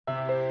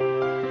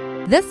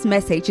This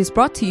message is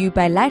brought to you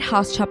by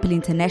Lighthouse Chapel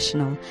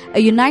International, a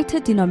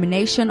united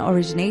denomination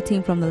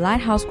originating from the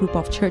Lighthouse Group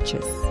of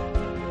Churches.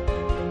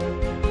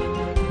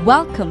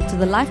 Welcome to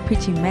the live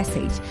preaching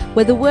message,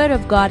 where the Word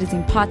of God is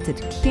imparted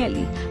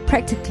clearly,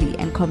 practically,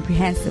 and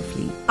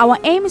comprehensively. Our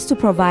aim is to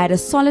provide a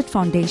solid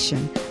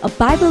foundation, a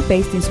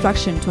Bible-based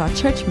instruction to our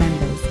church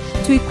members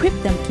to equip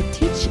them to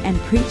teach and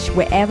preach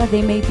wherever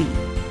they may be.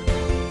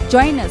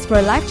 Join us for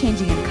a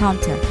life-changing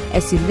encounter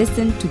as you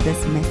listen to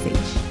this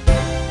message.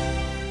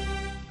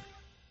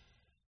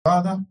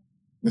 Father,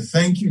 we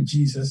thank you,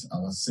 Jesus,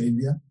 our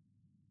Savior,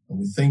 and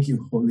we thank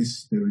you, Holy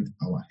Spirit,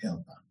 our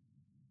Helper.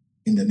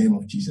 In the name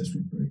of Jesus,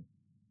 we pray.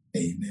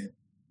 Amen.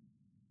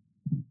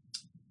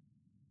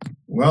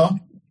 Well,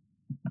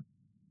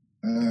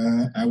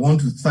 I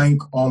want to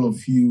thank all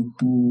of you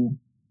who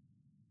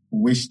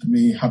wished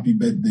me happy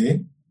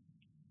birthday.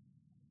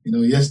 You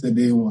know,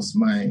 yesterday was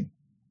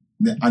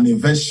the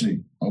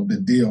anniversary of the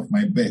day of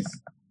my birth.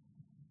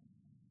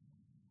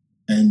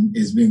 And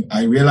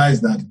I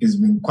realized that it's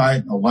been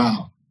quite a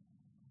while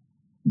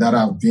that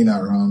I've been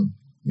around.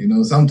 You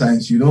know,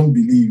 sometimes you don't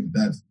believe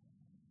that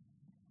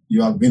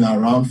you have been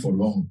around for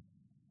long,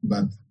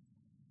 but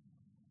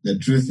the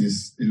truth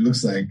is, it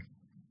looks like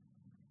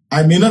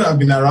I may not have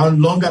been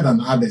around longer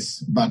than others,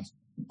 but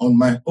on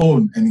my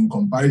own and in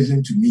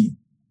comparison to me,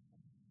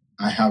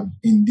 I have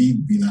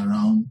indeed been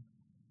around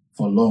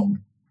for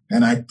long.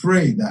 And I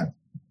pray that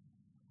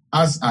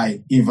as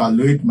I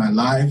evaluate my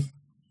life,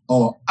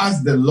 or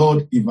as the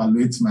Lord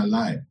evaluates my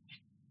life,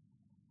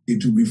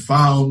 it will be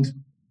found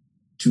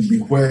to be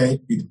where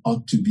it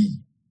ought to be.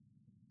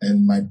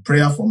 And my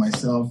prayer for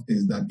myself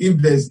is that if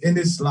there's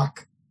any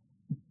slack,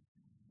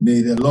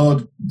 may the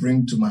Lord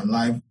bring to my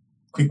life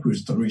quick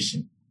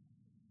restoration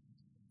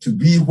to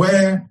be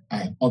where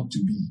I ought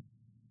to be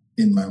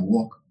in my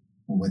walk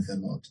with the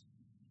Lord.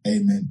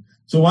 Amen.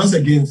 So once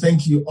again,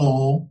 thank you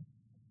all.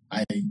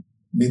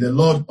 May the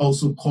Lord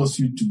also cause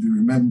you to be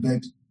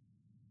remembered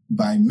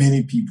by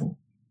many people.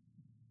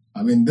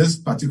 I mean, this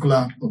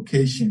particular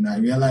occasion, I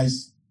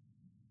realized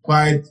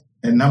quite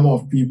a number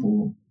of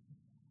people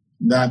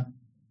that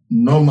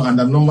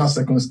under normal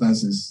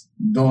circumstances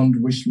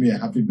don't wish me a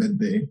happy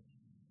birthday.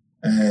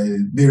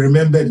 They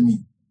remembered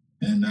me,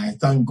 and I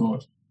thank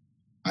God.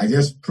 I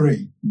just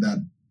pray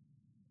that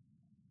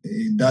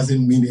it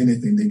doesn't mean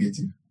anything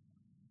negative.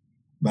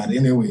 But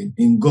anyway,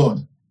 in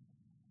God,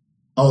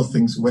 all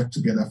things work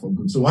together for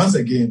good. So once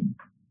again,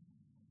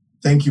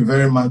 thank you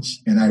very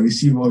much, and I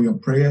receive all your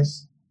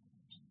prayers,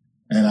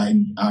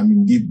 and I'm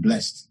indeed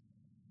blessed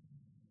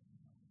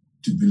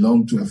to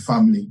belong to a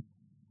family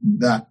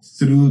that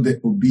through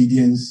the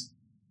obedience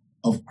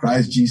of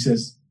Christ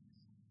Jesus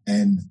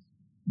and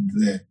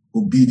the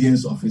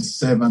obedience of his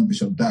servant,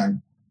 Bishop E.A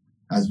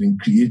has been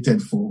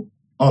created for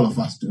all of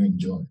us to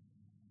enjoy.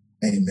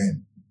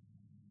 Amen.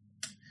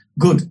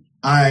 Good.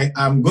 I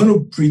am going to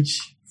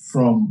preach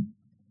from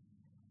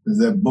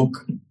the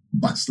book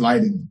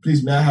Blacksliding.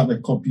 Please, may I have a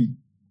copy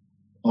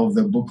of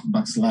the book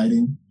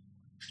Blacksliding?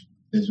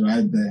 It's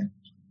right there.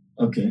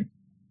 Okay.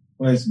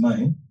 Where's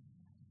mine?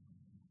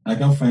 I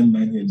can't find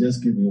mine here.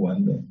 Just give me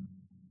one there.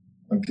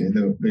 Okay,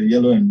 the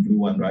yellow and blue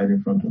one right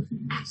in front of you.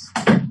 Yes.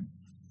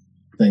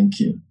 Thank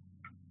you.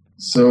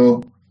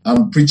 So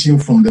I'm preaching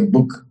from the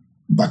book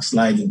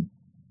Blacksliding,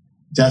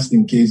 just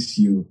in case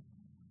you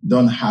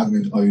don't have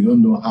it or you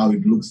don't know how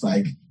it looks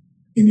like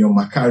in your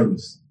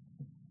Macarius.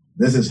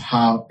 This is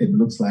how it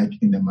looks like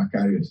in the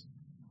Macarius.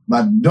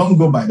 But don't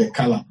go by the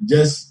color.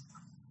 Just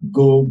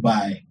go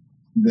by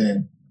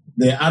the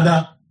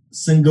other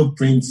single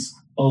prints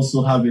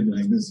also have it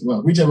like this.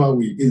 Well, whichever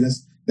way,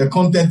 the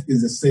content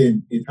is the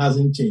same. It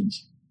hasn't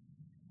changed.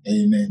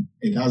 Amen.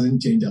 It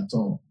hasn't changed at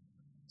all.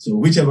 So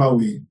whichever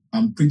way,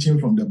 I'm preaching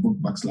from the book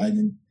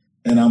Blacksliding,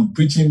 and I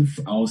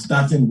was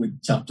starting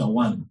with chapter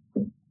 1.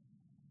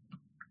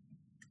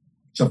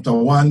 Chapter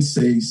 1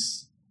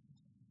 says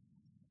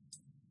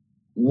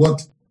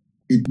what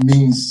it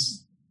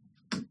means.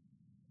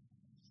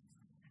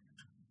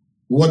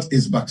 What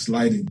is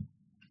backsliding?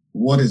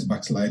 What is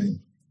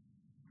backsliding?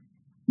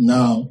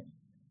 Now,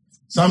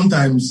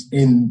 sometimes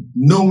in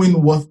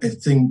knowing what a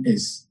thing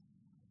is,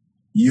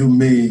 you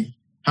may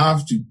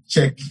have to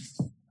check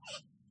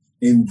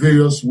in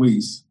various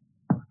ways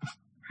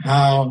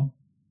how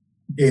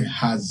it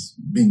has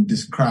been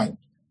described.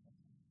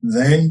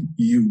 Then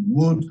you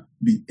would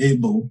be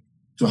able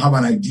to have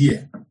an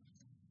idea.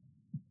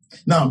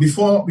 Now,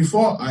 before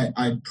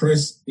I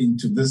press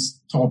into this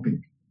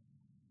topic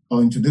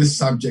or into this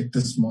subject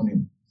this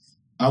morning,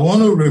 I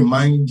want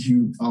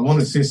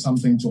to say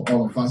something to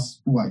all of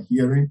us who are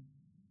hearing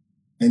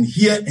and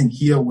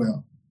hear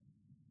well.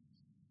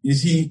 You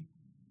see,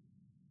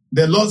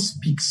 the Lord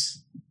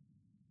speaks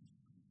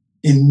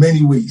in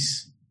many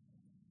ways,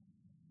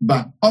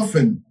 but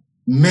often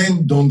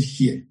men don't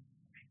hear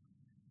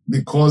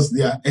because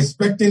they are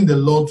expecting the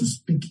Lord to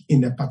speak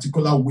in a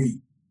particular way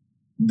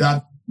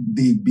that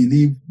they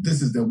believe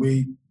this is the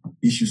way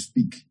he should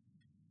speak.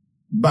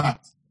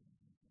 But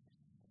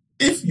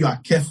if you are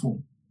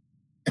careful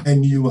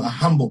and you are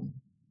humble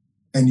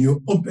and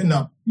you open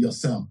up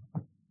yourself,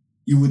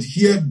 you would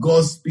hear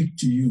God speak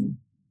to you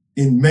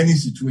in many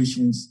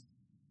situations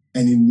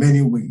and in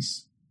many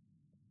ways.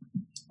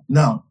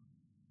 Now,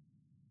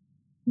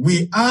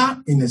 we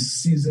are in a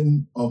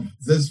season of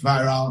this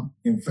viral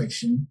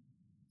infection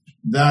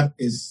that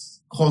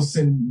is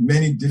causing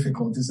many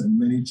difficulties and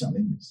many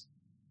challenges.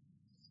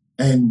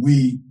 And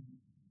we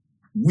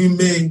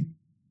may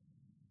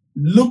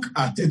look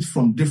at it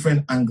from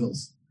different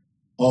angles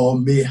or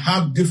may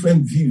have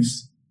different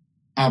views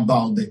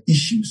about the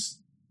issues.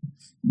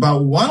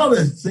 But one of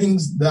the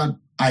things that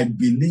I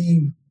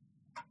believe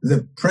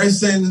the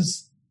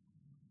presence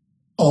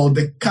or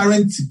the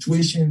current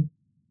situation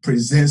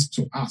presents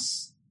to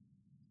us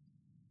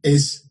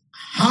is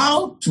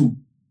how to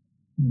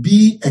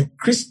be a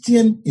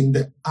Christian in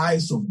the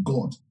eyes of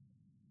God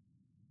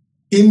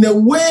in a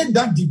way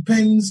that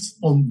depends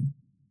on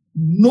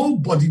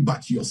nobody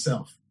but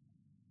yourself.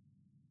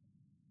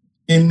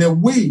 In a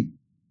way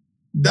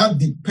that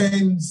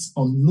depends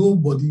on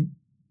nobody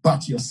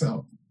but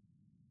yourself.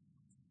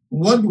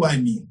 What do I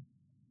mean?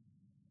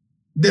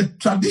 The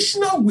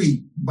traditional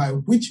way by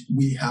which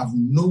we have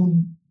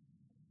known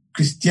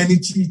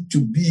Christianity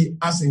to be,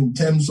 as in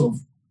terms of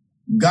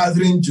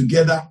gathering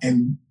together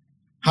and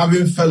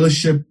having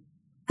fellowship,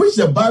 which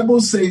the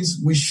Bible says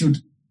we should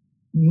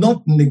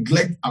not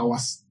neglect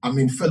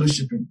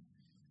fellowshipping,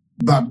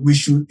 but we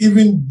should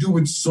even do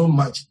it so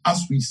much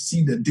as we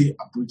see the day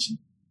approaching.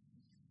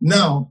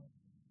 Now,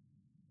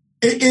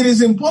 it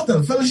is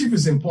important, fellowship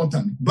is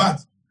important, but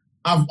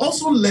I've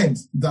also learned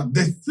that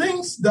the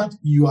things that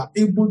you are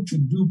able to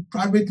do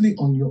privately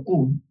on your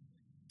own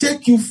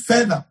take you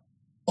further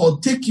or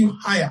take you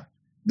higher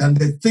than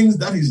the things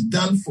that is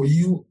done for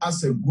you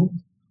as a group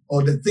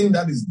or the thing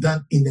that is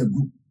done in a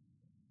group.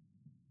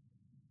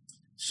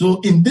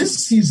 So in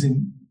this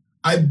season,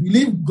 I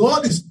believe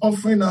God is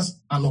offering us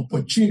an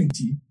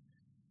opportunity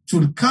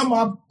to come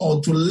up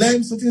or to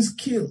learn certain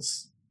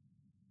skills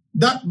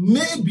that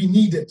may be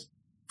needed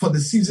for the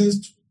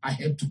seasons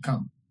ahead to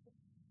come.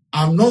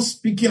 I'm not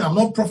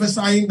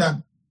prophesying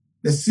that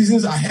the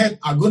seasons ahead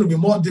are going to be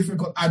more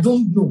difficult. I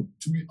don't know,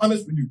 to be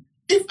honest with you.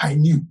 If I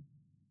knew,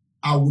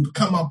 I would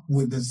come up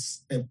with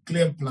a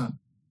clear plan.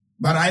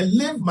 But I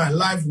live my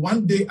life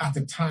one day at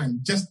a time,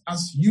 just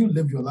as you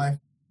live your life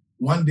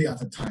one day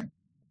at a time.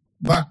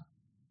 But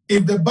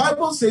if the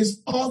Bible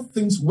says all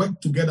things work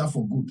together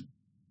for good,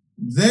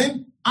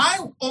 then I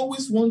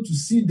always want to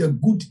see the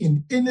good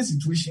in any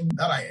situation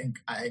that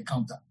I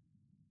encounter.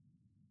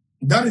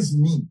 That is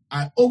me.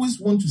 I always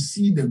want to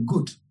see the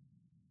good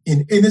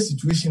in any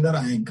situation that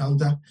I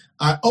encounter.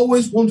 I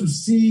always want to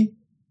see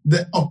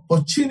the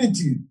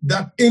opportunity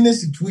that any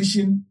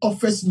situation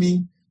offers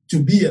me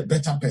to be a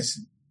better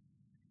person.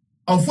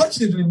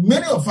 Unfortunately,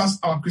 many of us,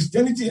 our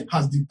Christianity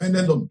has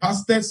depended on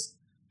pastors,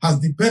 has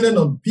depended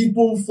on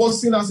people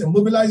forcing us and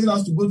mobilizing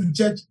us to go to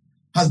church,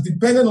 has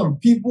depended on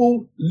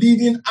people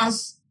leading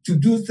us to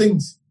do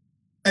things,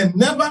 and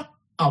never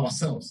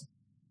ourselves.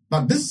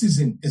 But this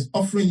season is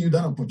offering you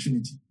that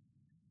opportunity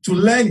to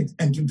learn it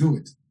and to do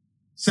it,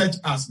 such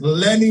as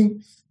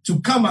learning to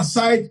come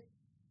aside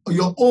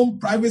your own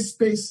private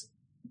space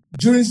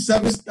during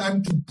service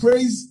time to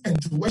praise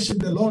and to worship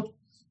the Lord,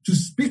 to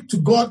speak to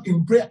God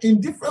in prayer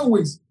in different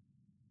ways.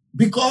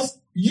 Because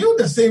you,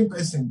 the same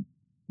person,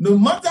 no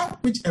matter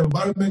which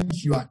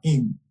environment you are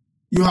in,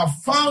 you have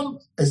found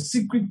a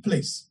secret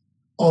place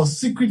or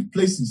secret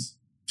places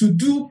to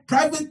do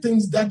private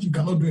things that you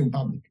cannot do in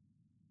public.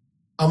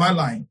 Am I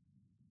lying?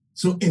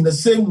 So in the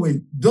same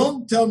way,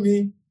 don't tell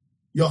me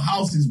your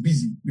house is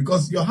busy,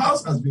 because your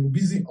house has been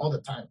busy all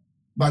the time,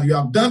 but you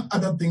have done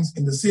other things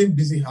in the same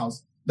busy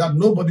house that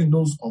nobody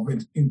knows of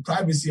it in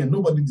privacy and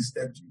nobody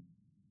disturbs you.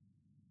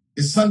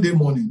 It's Sunday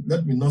morning.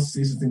 Let me not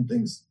say certain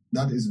things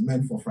that is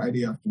meant for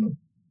Friday afternoon.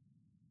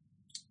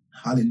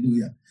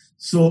 Hallelujah.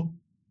 So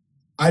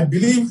I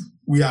believe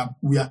we are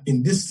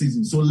in this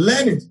season. So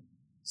learn it.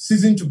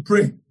 Season to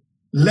pray.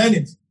 Learn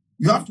it.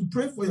 You have to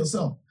pray for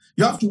yourself.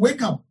 You have to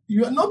wake up.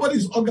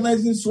 Nobody's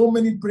organizing so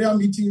many prayer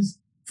meetings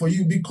for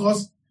you,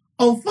 because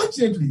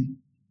unfortunately,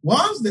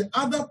 once the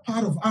other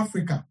part of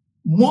Africa,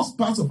 most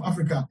parts of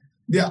Africa,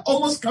 they are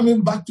almost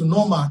coming back to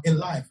normal in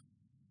life.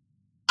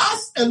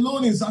 Us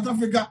alone in South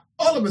Africa,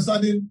 all of a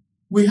sudden,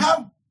 we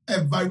have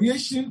a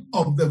variation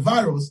of the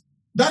virus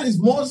that is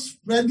more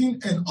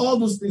spreading and all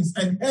those things.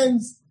 And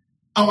hence,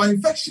 our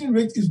infection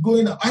rate is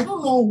going up. I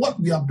don't know what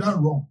we have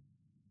done wrong.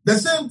 The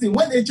same thing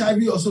when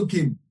HIV also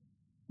came.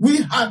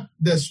 We had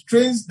the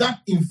strains that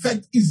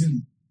infect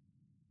easily.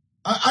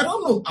 I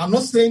don't know. I'm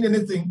not saying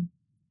anything.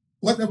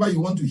 Whatever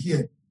you want to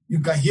hear, you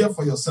can hear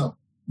for yourself.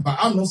 But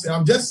I'm not saying,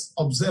 I'm just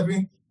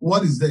observing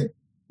what is there.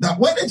 That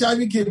when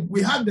HIV came,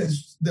 we had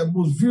the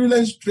most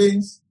virulent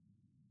strains.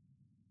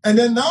 And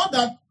then now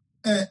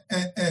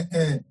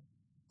that,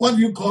 what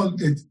do you call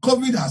it?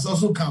 COVID has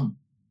also come.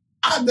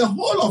 And the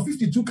whole of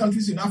 52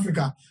 countries in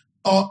Africa,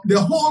 or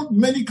the whole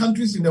many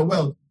countries in the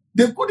world,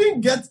 they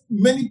couldn't get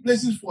many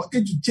places for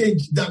it to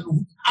change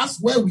than us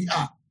where we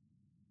are.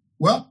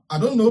 Well, I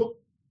don't know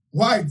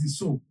why it is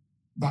so,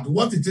 but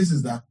what it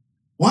is that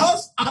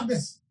whilst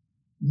others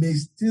may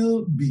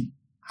still be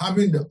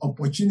having the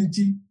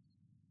opportunity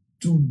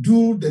to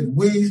do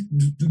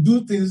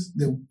things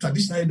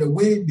traditionally the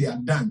way they are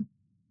done.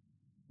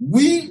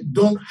 We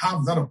don't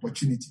have that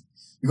opportunity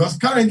because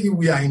currently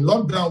we are in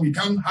lockdown. We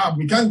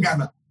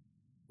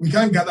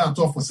can't gather at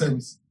all for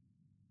service.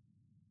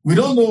 We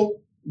don't know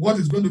what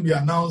is going to be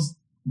announced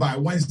by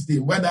Wednesday,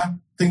 whether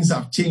things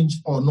have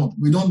changed or not.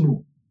 We don't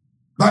know.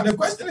 But the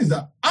question is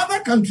that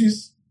other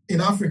countries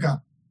in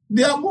Africa,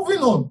 they are moving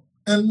on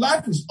and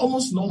life is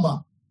almost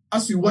normal.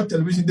 As you watch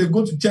television, they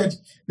go to church,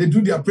 they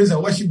do their praise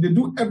and worship, they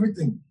do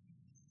everything.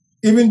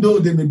 Even though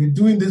they may be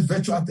doing these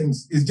virtual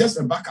things, it's just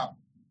a backup.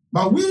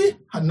 But we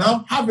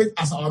now have it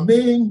as our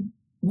main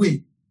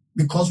way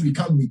because we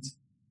can't meet.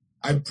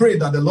 I pray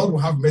that the Lord will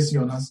have mercy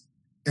on us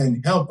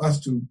and help us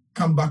to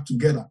come back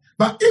together.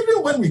 But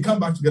even when we come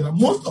back together,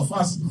 most of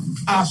us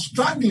are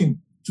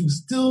struggling to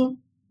still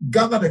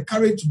gather the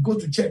courage to go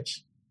to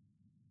church,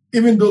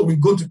 even though we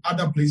go to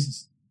other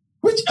places.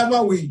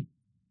 Whichever way,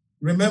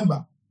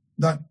 remember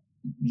that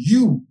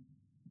your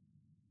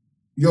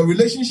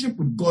relationship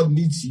with God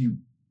needs you,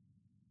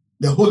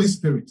 the Holy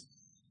Spirit.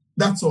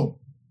 That's all.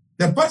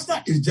 The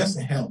pastor is just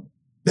a help.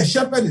 The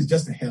shepherd is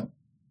just a help.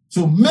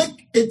 So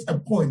make it a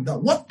point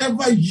that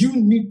whatever you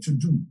need to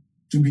do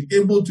to be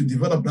able to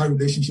develop that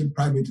relationship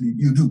privately,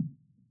 you do.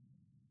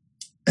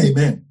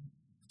 Amen.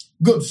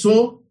 Good.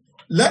 So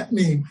let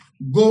me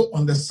go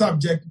on the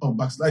subject of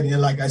backsliding.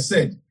 And like I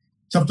said,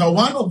 chapter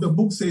 1 of the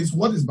book says,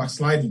 what is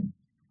backsliding?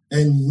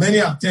 And many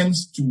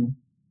attempts to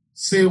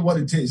say what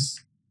it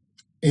is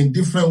in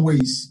different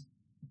ways.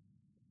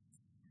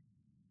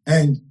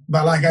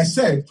 But like I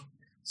said,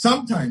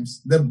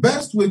 sometimes the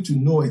best way to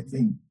know a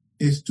thing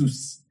is to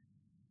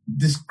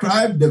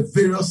describe the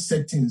various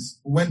settings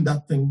when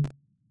that thing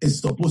is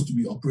supposed to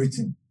be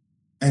operating.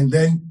 And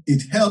then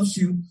it helps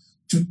you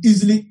to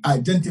easily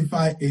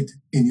identify it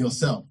in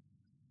yourself.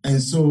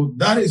 And so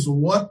that is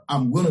what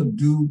I'm going to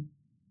do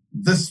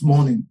this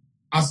morning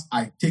as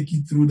I take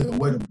you through the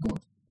Word of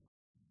God.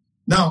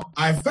 Now,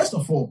 first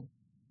of all,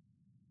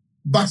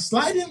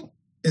 backsliding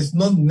is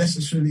not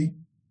necessarily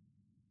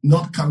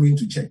not coming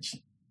to church.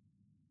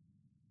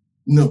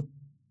 No,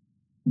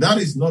 that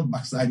is not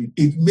backsliding.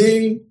 It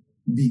may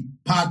be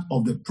part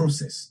of the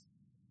process,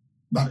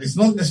 but it's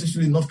not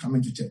necessarily not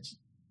coming to church.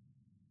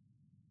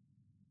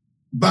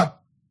 But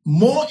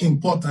more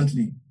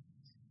importantly,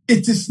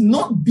 it is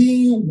not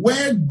being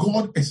where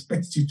God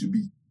expects you to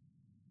be.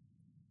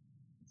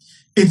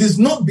 It is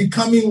not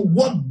becoming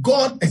what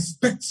God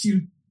expects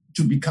you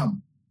to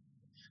become.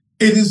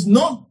 It is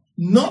not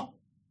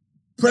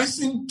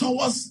pressing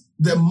towards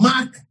the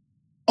mark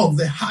of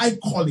the high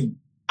calling,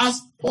 as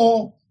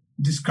Paul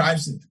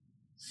describes it.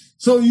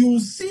 So you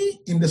see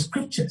in the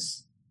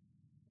scriptures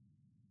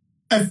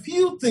a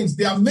few things.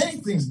 There are many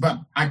things, but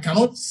I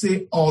cannot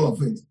say all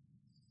of it.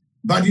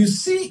 But you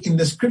see in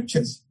the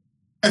scriptures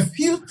a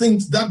few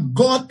things that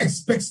God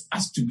expects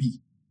us to be.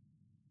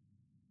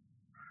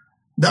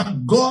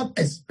 That God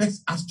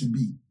expects us to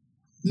be.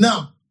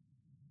 Now,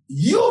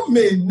 you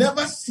may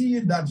never see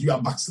that you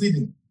are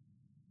backsliding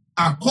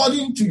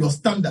according to your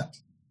standard,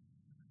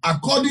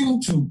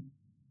 according to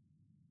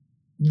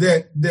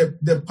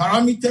the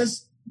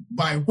parameters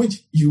by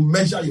which you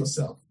measure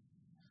yourself.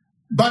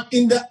 But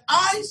in the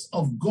eyes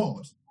of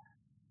God,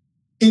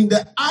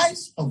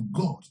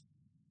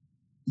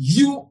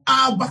 you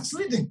are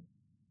backsliding.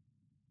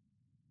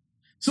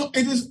 So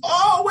it is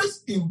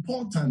always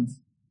important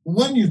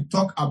when you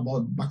talk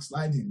about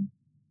backsliding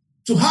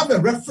to have a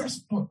reference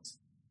point.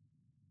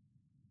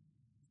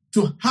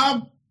 To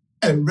have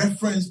a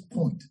reference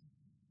point.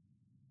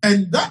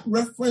 And that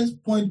reference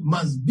point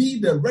must be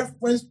the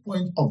reference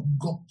point of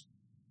God.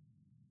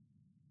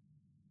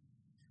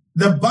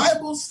 The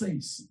Bible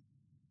says,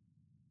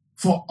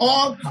 for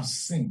all have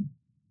sinned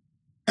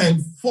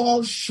and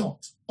falling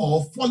short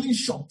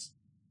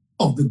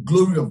of the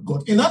glory of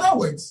God. In other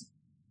words,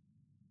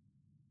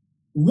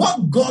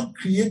 what God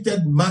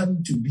created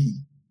man to be,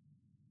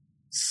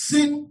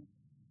 sin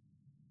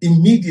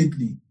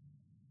immediately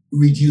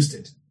reduced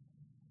it.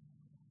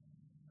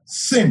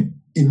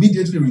 Sin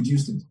immediately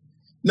reduced it.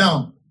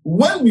 Now,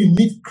 when we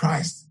meet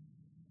Christ,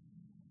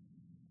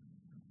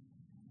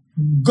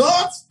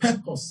 God's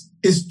purpose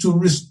is to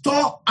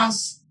restore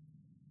us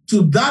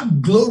to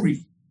that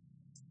glory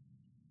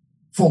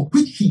for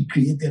which he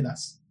created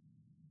us.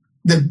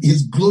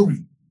 His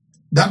glory,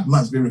 that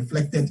must be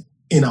reflected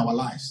in our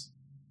lives.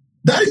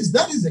 That is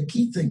the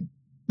key thing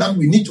that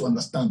we need to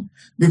understand.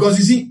 Because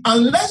you see,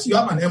 unless you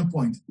have an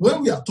endpoint,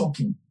 when we are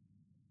talking,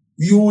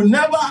 you will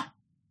never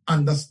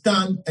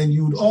understand and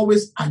you would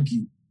always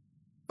argue.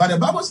 But the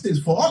Bible says,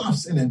 for all have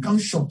sinned and come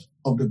short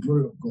of the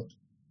glory of God.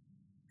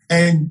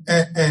 And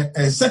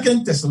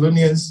 2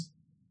 Thessalonians,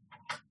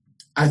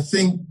 I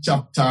think,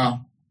 chapter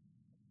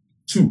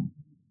 2.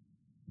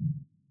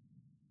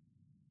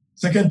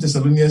 2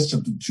 Thessalonians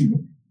chapter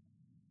 2,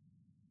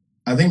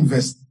 I think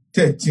verse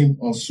 13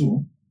 or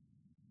so,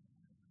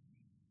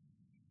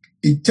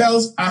 it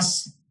tells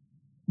us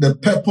the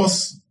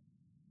purpose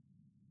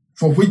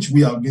for which we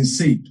have been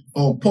saved.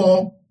 Or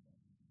Paul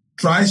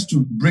tries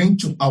to bring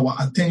to our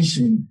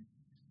attention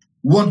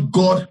what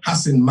God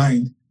has in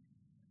mind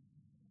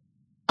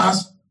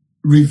as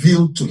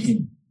revealed to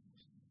him.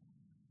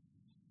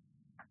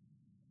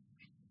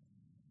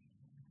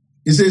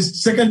 It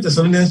says 2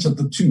 Thessalonians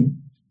chapter 2,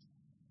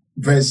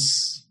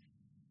 verse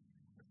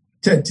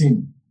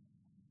 13.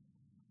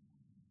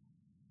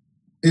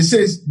 It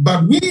says,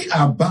 but we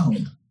are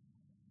bound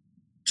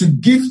to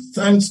give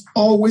thanks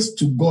always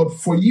to God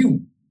for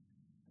you,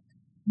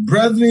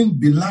 brethren,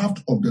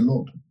 beloved of the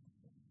Lord,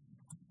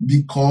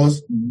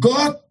 because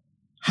God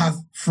hath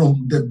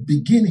from the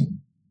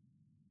beginning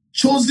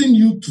chosen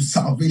you to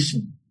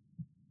salvation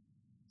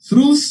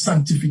through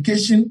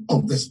sanctification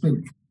of the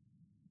Spirit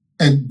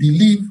and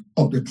belief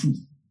of the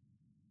truth.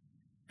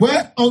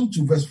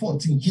 Whereunto, verse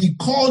 14, he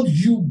called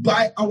you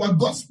by our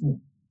gospel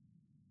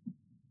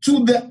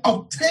to the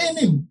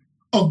obtaining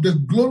of the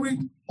glory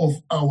of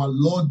our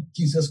Lord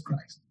Jesus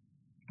Christ.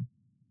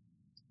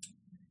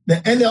 The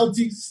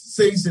NLT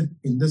says it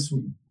in this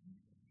way.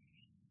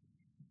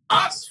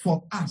 As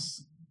for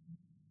us,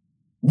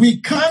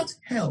 we can't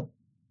help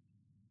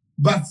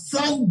but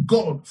thank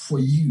God for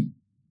you,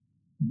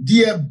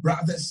 dear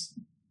brothers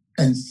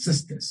and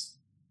sisters,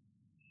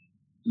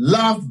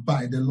 loved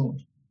by the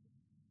Lord.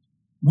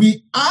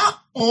 We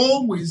are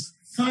always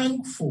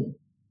thankful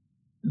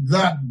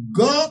that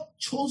God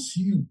chose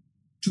you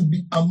to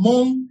be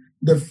among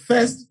the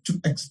first to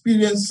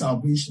experience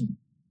salvation.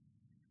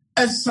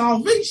 A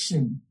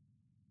salvation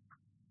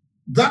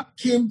that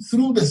came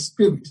through the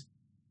Spirit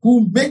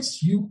who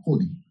makes you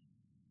holy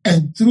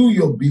and through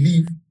your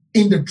belief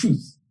in the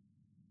truth.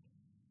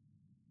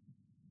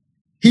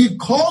 He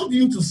called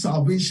you to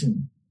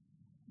salvation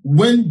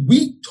when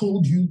we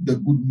told you the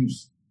good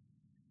news.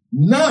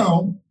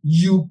 Now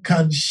you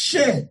can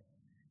share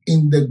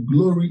in the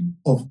glory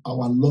of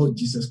our Lord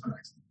Jesus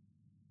Christ.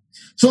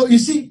 So you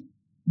see,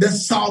 the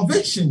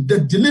salvation, the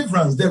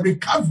deliverance, the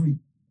recovery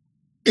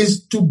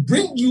is to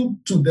bring you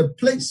to the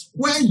place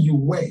where you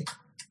were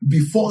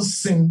before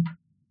sin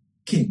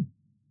came.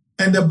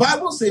 And the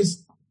Bible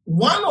says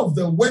one of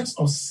the works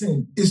of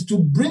sin is to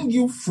bring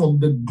you from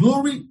the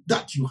glory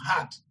that you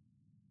had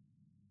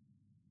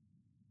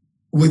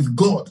with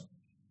God,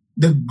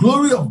 the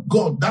glory of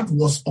God that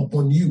was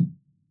upon you,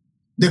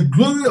 the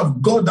glory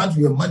of God that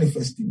you are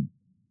manifesting.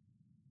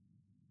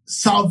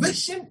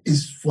 Salvation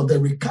is for the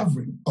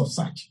recovery of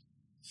such.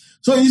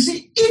 So you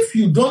see, if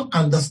you don't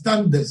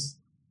understand this,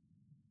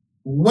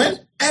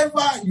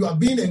 whenever you are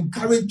being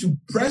encouraged to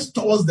press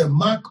towards the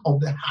mark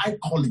of the high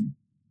calling,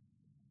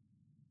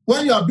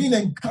 when you are being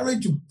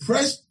encouraged to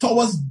press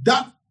towards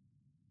that,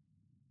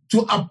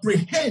 to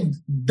apprehend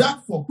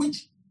that for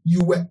which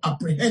you were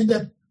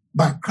apprehended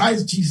by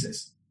Christ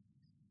Jesus,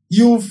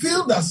 you will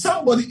feel that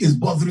somebody is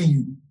bothering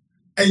you,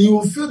 and you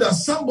will feel that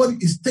somebody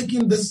is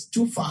taking this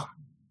too far.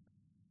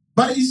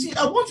 But you see,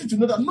 I want you to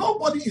know that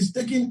nobody is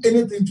taking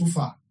anything too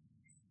far.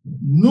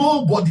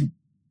 Nobody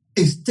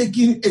is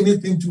taking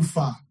anything too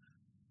far.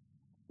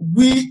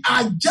 We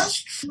are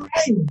just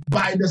trying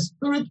by the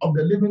Spirit of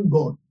the living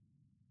God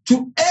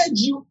to urge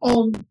you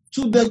on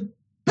to the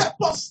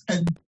purpose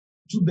and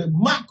to the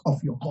mark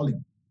of your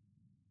calling.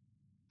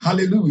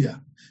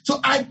 Hallelujah.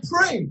 So I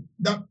pray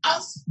that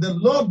as the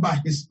Lord by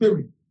his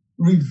Spirit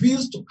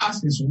reveals to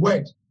us his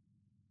word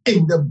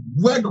in the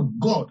word of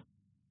God,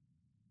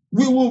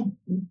 we will,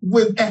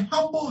 with a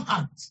humble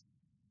heart,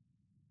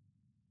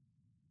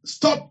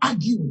 stop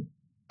arguing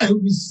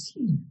and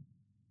receive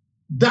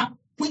that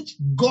which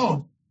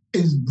God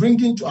is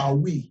bringing to our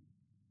way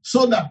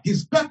so that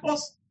his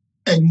purpose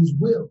and his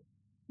will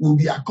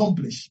be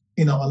accomplished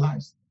in our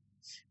lives.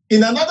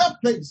 In another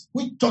place,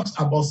 which talks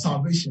about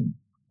salvation,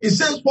 it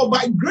says, for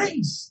by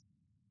grace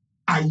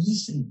are ye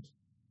saved,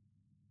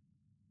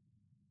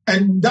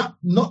 and that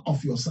not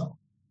of yourself.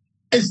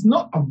 It's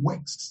not of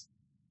works,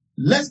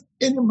 lest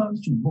any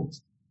man should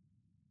boast.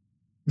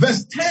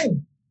 Verse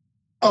 10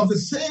 of the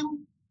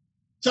same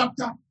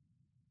chapter,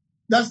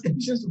 that's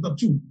Ephesians chapter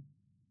 2.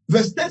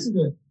 Verse 10 says,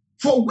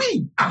 for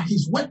we are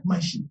his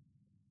workmanship,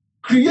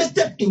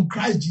 created in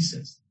Christ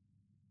Jesus.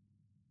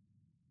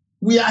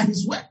 We are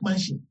his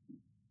workmanship.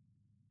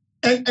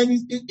 And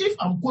if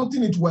I'm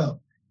quoting it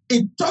well,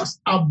 it talks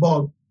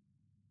about,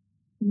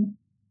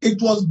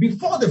 it was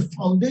before the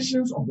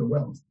foundations of the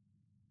world.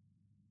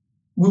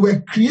 We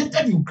were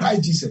created in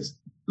Christ Jesus.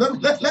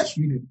 Let's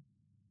read it.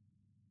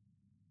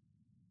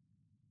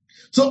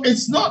 So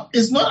it's not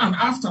an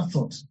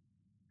afterthought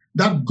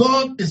that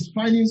God is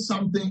finding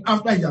something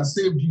after he has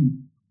saved you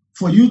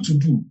for you to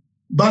do.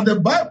 But the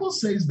Bible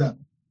says that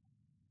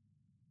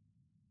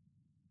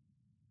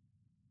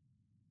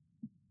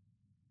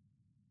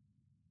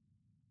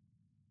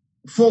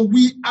for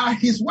we are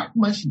his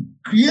workmanship,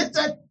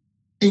 created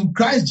in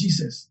Christ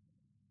Jesus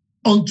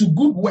unto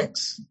good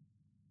works,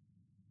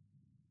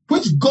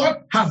 which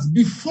God has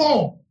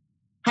before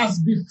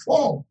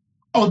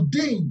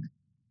ordained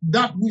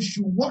that we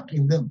should walk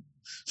in them.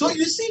 So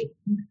you see,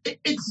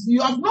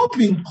 you have not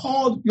been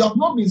called, you have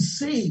not been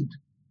saved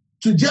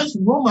to just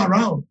roam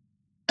around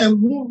and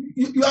move.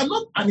 You are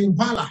not an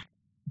invaler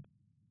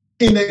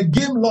in a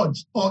game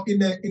lodge or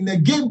in a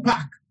game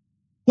park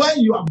where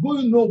you are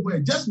going nowhere,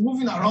 just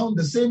moving around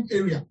the same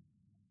area.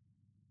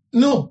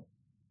 No.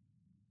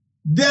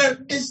 There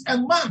is a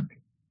mark.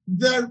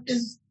 There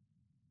is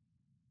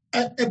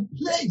a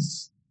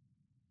place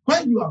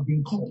where you have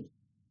been called.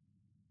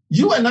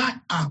 You and I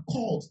are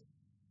called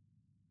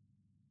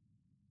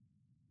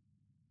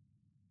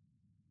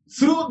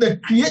through the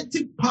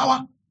creative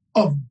power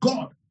of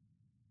God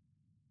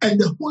and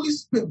the Holy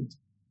Spirit.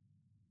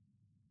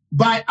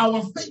 By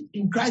our faith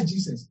in Christ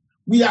Jesus,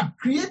 we are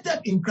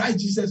created in Christ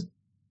Jesus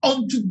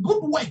unto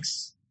good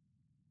works.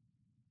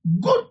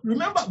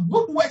 Remember,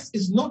 good works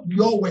is not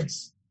your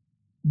works.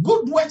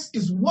 Good works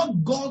is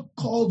what God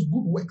calls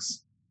good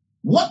works.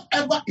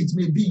 Whatever it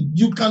may be,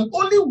 you can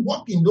only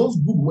walk in those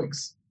good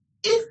works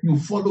if you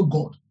follow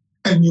God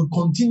and you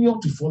continue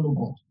to follow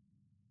God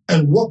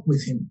and walk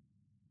with Him.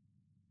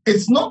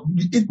 It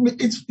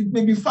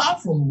may be far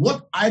from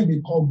what I may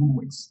call good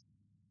works.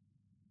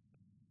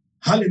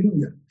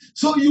 Hallelujah.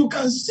 So you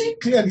can see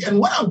clearly, and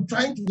what I'm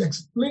trying to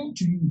explain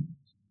to you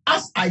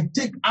as I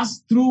take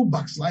us through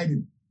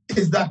backsliding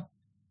is that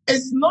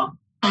it's not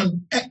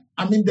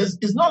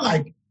it's not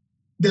like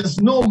there's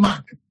no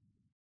mark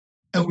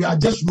and we are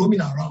just roaming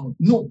around.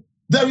 No,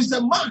 there is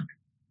a mark.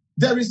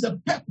 There is a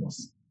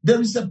purpose. There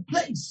is a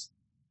place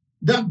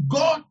that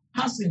God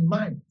has in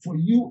mind for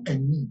you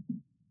and me.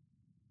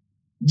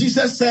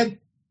 Jesus said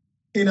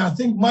in, I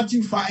think,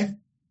 Matthew 5:13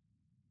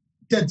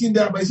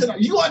 there, but He said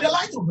that you are the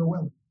light of the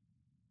world.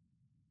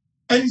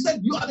 And He said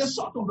you are the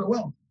salt of the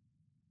world.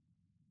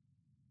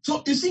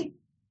 So you see,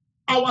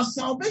 our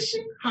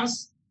salvation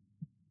has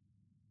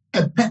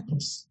a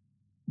purpose.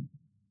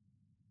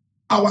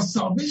 Our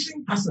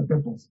salvation has a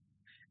purpose.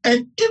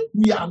 And if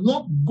we are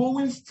not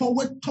going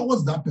forward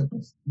towards that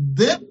purpose,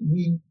 then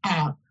we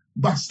are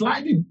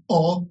backsliding,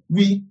 or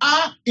we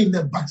are in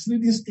the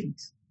backsliding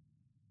state.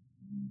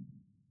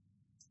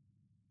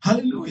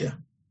 Hallelujah.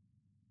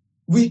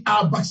 We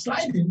are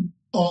backsliding,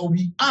 or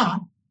we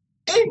are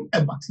in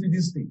a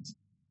backsliding state.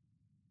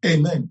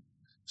 Amen.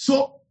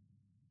 So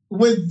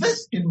with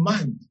this in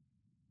mind,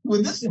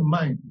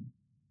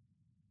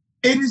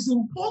 it is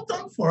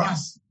important for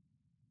us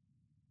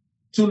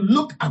to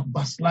look at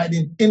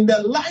backsliding in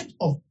the light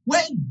of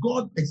where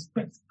God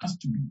expects us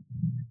to be.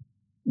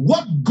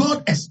 What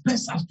God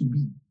expects us to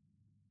be.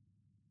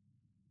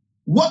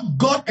 What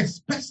God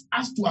expects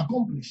us to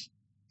accomplish.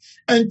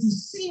 And to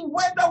see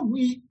whether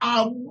we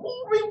are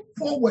moving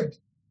forward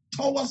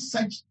towards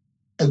such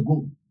a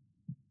goal.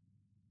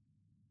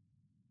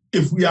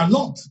 If we are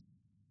not,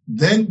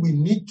 then we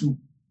need to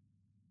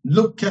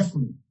look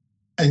carefully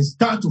and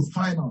start to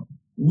find out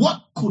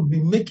what could be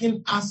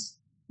making us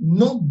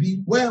not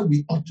be where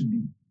we ought to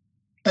be.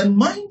 And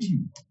mind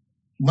you,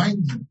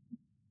 when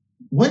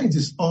it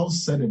is all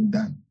said and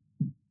done,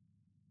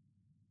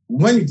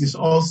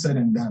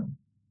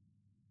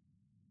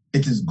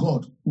 it is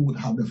God who will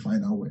have the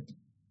final word.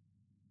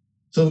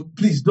 So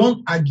please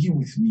don't argue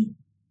with me.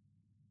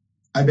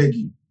 I beg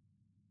you,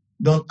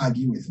 don't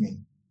argue with me.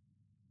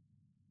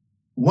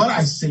 What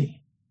I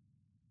say,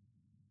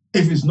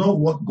 if it's not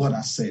what God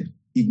has said,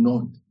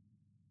 ignore it.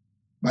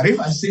 But if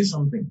I say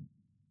something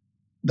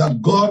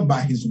that God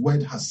by His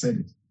word has said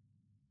it,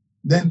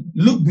 then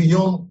look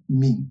beyond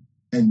me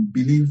and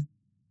believe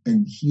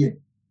and hear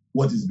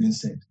what is being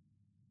said.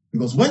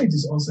 Because when it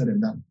is all said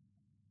and done,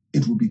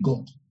 it will be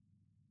God.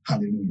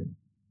 Hallelujah.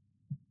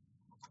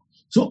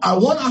 So I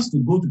want us to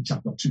go to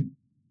chapter 2.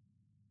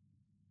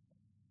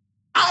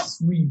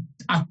 As we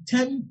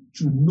attempt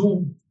to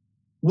know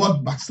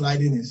what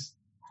backsliding is,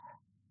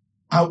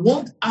 I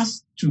want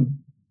us to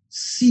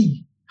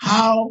see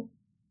how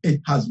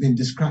it has been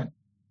described.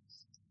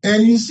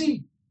 And you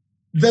see,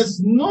 there's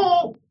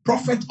no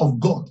prophet of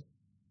God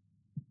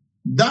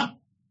that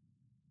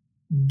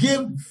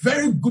gave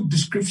very good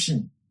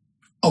description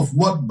of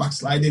what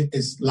backsliding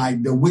is,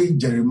 like the way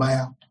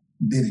Jeremiah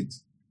did it.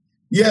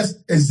 Yes,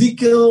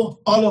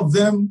 Ezekiel, all of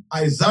them,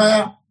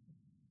 Isaiah,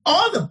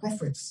 all the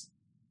prophets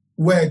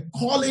were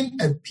calling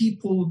a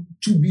people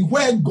to be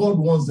where God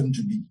wants them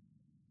to be.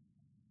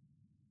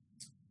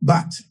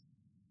 But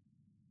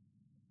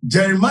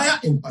Jeremiah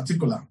in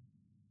particular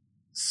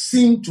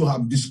seemed to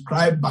have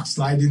described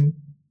backsliding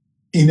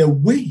in a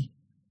way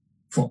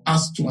for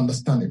us to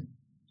understand it.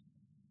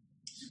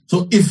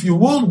 So if you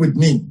will with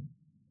me,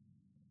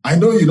 I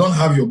know you don't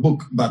have your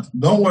book, but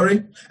don't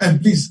worry.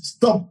 And please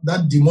stop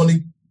that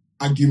demonic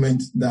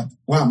argument that,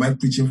 why am I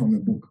preaching from a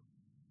book?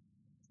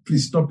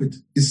 Please stop it.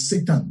 It's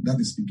Satan that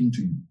is speaking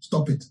to you.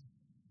 Stop it.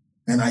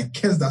 And I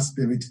curse that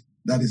spirit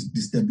that is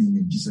disturbing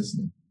you in Jesus'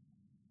 name.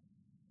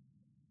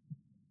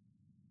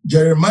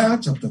 Jeremiah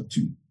chapter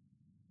 2.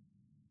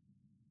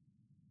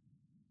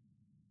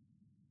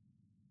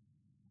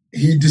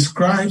 He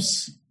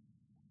describes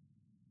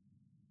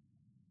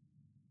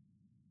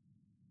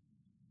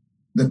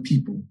the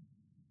people,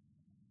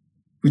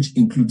 which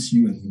includes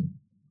you and me.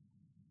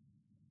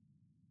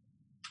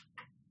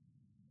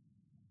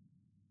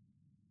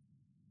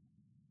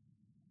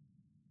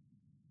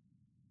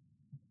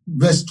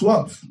 verse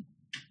 12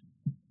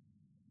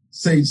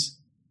 says,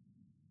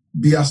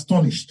 be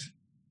astonished.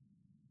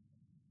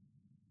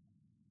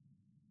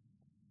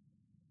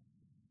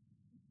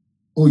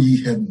 O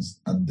ye heavens,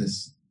 at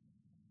this,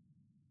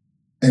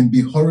 and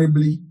be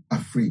horribly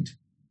afraid.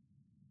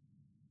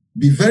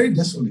 Be very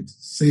desolate,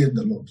 saith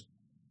the Lord.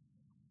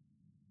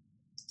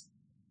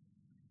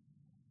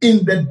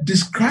 In the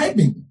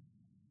describing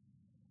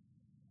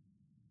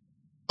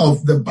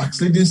of the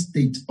backsliding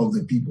state of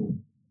the people,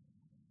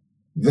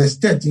 verse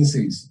 13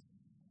 says,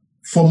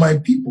 for my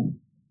people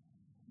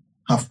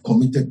have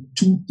committed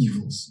two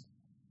evils.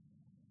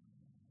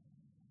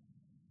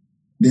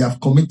 They have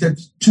committed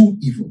two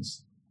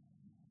evils.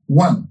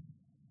 One,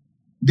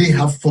 they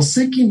have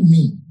forsaken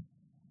me,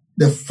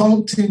 the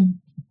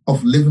fountain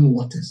of living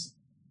waters,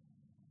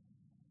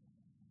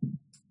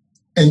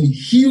 and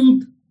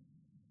healed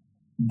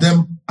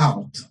them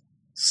out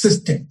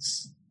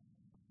cisterns,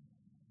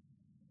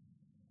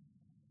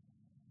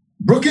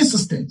 broken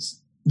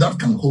cisterns that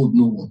can hold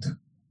no water.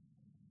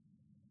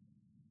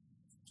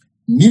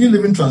 New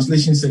Living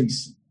Translation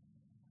says,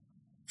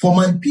 for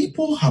my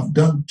people have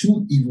done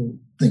two evil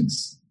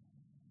things.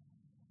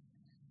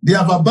 They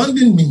have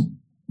abandoned me,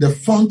 the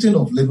fountain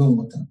of living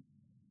water,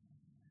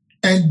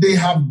 and they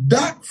have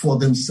dug for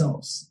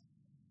themselves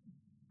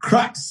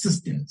cracked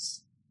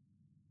cisterns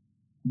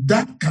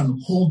that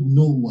can hold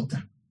no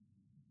water.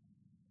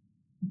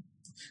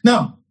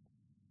 Now,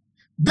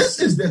 this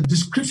is the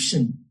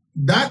description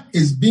that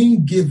is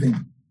being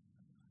given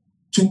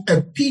to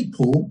a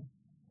people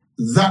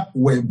that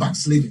were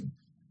backsliding.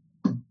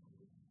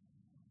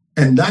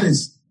 And that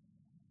is,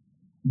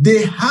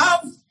 they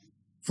have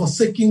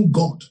forsaken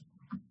God,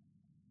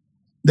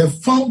 the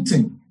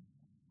fountain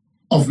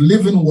of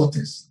living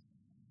waters,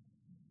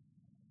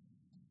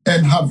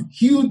 and have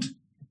hewed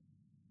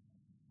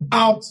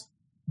out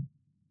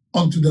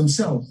unto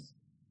themselves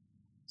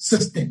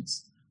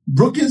cisterns,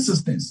 broken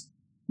cisterns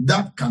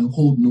that can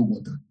hold no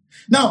water.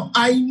 Now,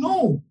 I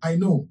know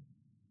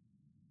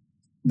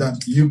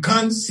that you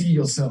can't see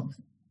yourself.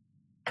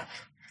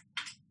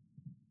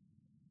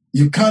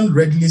 You can't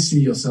readily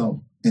see yourself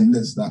in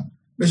this, that.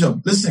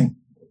 Bishop, listen,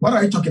 what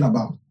are you talking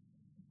about?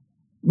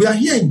 We are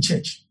here in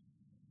church.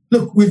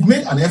 Look, we've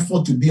made an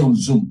effort to be on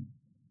Zoom,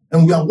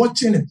 and we are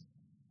watching it.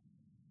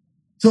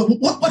 So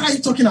what are you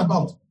talking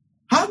about?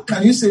 How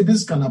can you say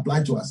this can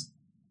apply to us?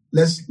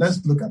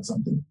 Let's look at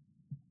something.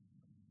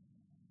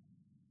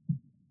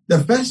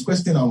 The first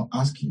question I will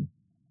ask you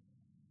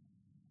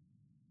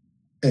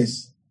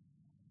is,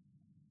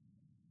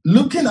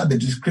 looking at the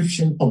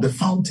description of the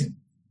fountain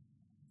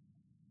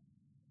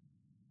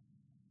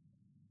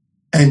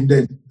and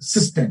the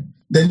cistern,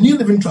 the New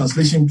Living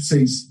Translation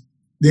says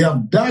they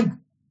have dug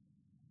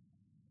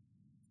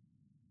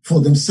for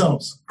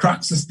themselves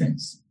cracked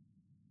cisterns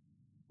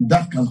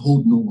that can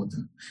hold no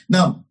water.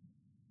 Now,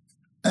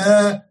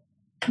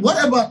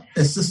 whatever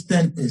a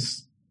cistern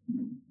is,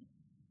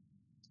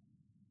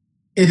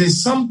 it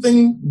is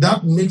something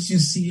that makes you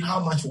see how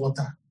much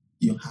water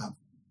you have.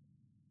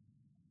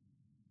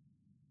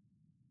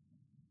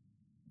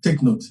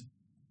 Take note.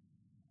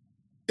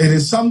 It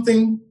is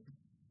something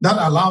that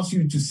allows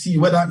you to see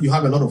whether you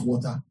have a lot of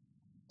water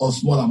or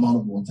small amount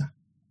of water.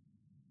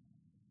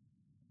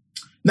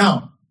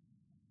 Now,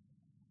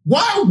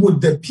 why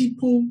would the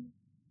people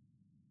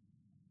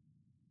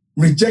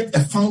reject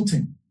a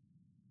fountain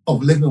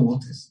of living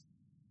waters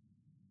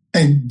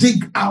and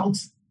dig out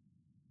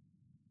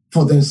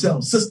for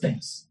themselves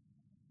cisterns?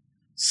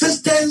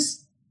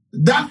 Cisterns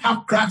that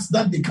have cracks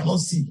that they cannot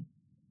see.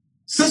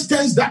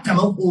 Cisterns that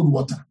cannot hold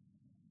water.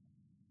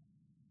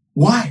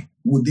 Why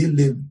would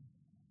they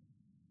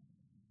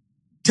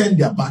turn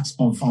their backs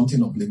on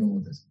fountain of living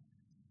waters?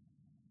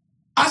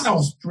 As I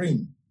was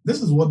praying,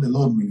 this is what the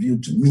Lord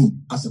revealed to me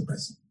as a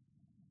person.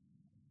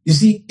 You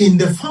see, in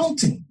the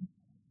fountain,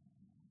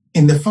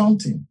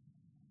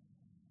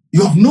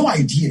 you have no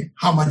idea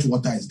how much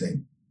water is there.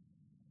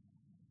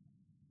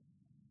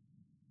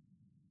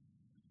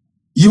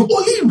 You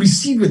only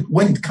receive it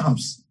when it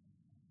comes.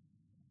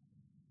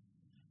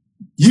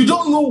 You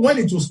don't know when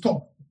it will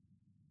stop.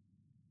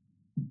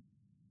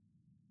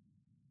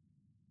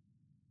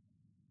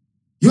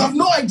 You have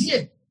no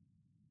idea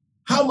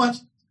how much.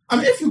 I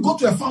mean, if you go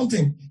to a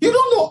fountain, you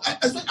don't know.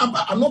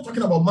 I'm not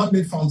talking about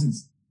man-made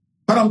fountains,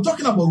 but I'm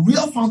talking about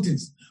real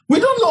fountains. We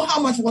don't know how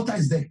much water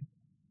is there.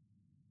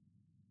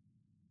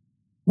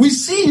 We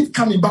see it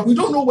coming, but we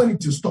don't know when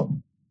it will stop.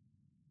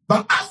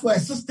 But as for a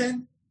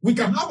cistern, we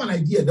can have an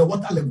idea, the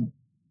water level.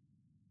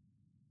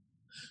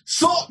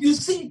 So, you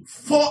see,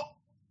 for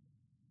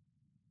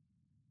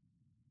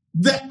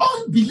the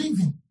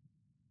unbelieving,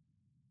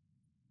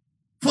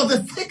 for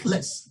the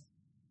faithless,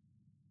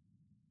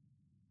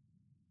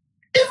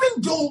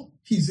 even though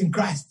he's in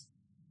Christ,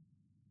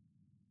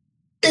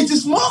 it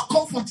is more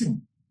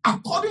comforting,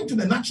 according to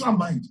the natural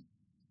mind,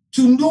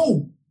 to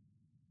know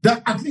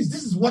that at least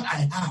this is what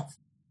I have,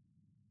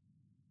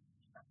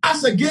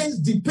 as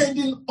against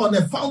depending on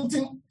a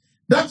fountain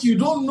that you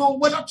don't know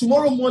whether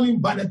tomorrow morning,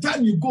 by the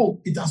time you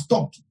go, it has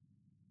stopped.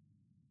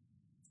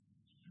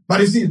 But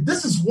you see,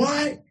 this is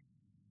why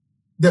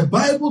the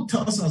Bible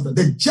tells us that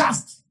the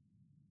just,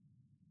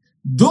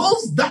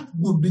 those that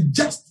will be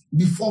just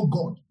before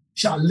God,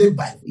 shall live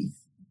by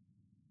faith.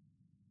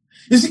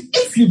 You see,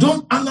 if you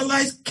don't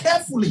analyze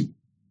carefully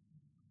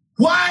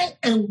why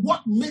and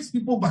what makes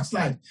people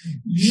backslide,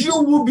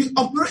 you will be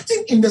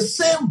operating in the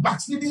same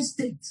backsliding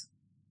state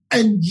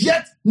and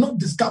yet not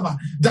discover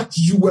that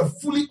you were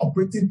fully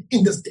operating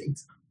in the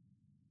state.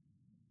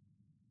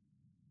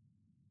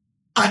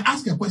 I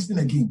ask a question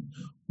again.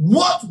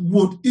 What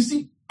would, you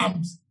see,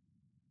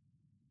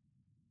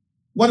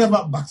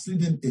 whatever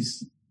backsliding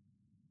is,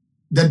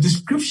 the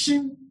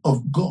description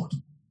of God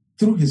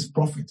through his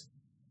prophet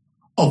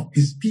of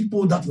his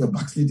people that were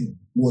backsliding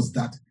was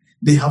that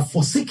they have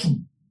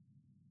forsaken,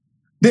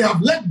 they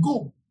have let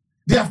go,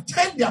 they have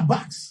turned their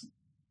backs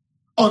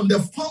on the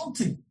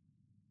fountain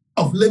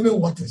of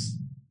living waters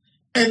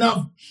and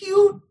have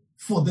hewed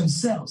for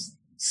themselves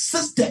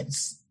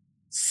systems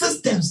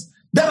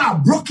that are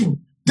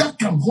broken, that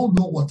can hold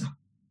no water.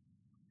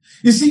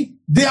 You see,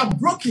 they are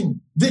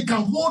broken, they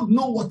can hold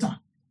no water.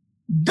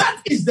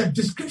 That is the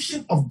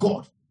description of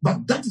God,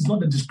 but that is not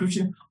the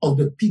description of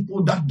the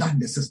people that died in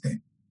the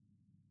system.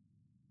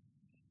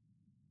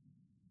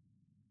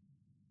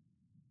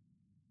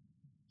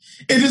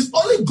 It is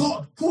only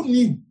God who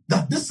knew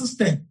that this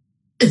system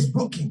is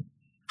broken,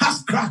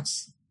 has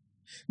cracks.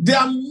 There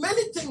are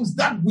many things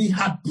that we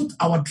had put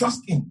our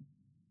trust in,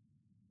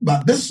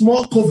 but this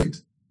small COVID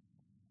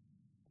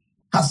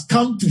has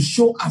come to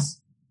show us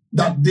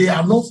that they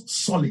are not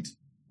solid.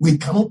 We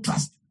cannot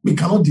trust, we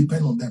cannot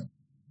depend on them.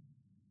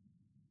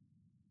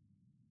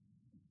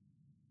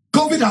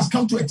 COVID has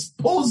come to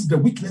expose the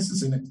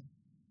weaknesses in it.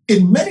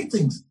 In many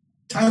things,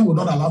 time will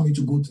not allow me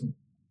to go through.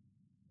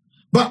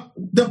 But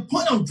the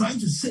point I'm trying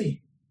to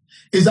say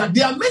is that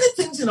there are many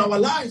things in our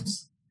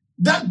lives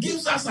that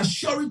gives us a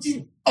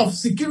surety of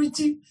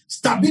security,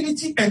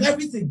 stability, and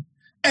everything.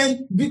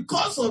 And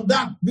because of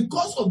that,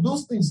 because of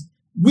those things,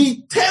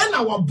 we turn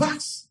our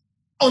backs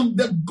on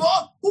the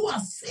God who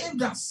has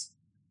saved us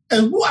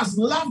and who has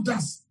loved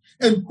us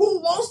and who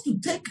wants to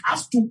take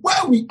us to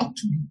where we ought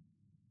to be.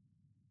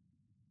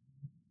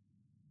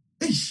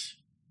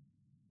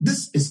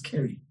 This is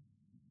scary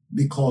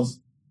because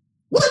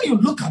when you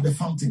look at the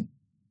fountain,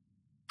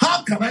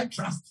 how can I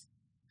trust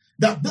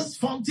that this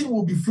fountain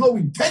will be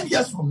flowing 10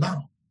 years from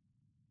now?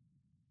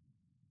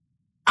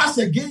 As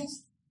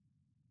against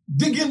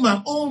digging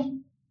my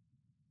own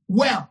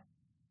well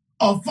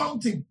or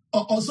fountain,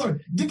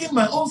 digging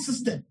my own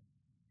system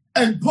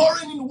and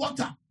pouring in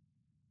water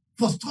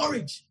for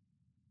storage.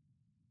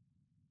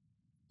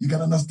 You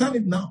can understand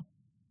it now.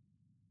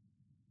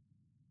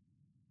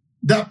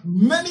 That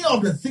many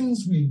of the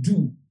things we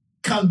do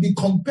can be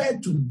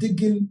compared to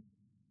digging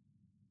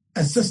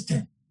a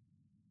system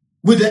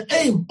with the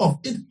aim of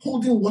it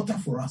holding water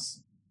for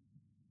us.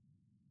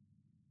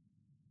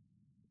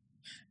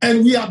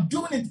 And we are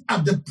doing it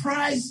at the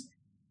price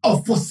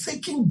of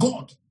forsaking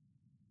God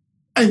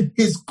and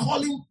his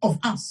calling of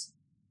us.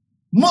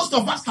 Most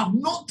of us have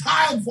no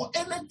time for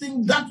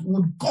anything that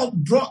would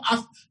draw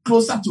us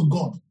closer to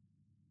God.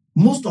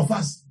 Most of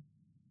us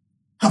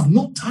have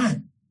no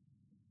time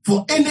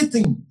for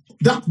anything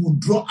that will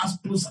draw us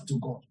closer to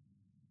God.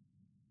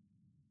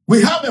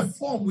 We have a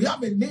form, we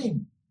have a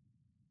name,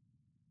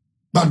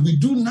 but we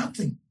do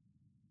nothing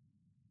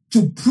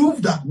to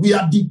prove that we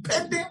are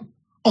depending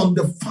on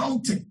the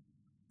fountain.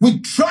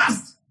 We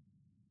trust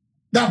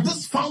that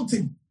this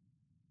fountain,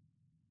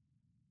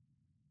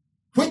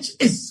 which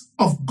is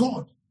of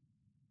God,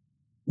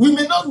 we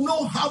may not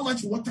know how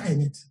much water in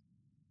it,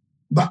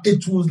 but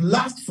it will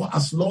last for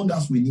as long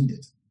as we need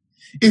it.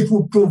 It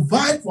will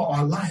provide for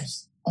our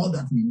lives all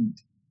that we need.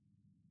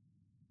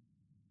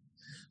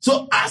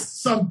 So as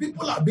some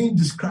people are being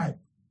described,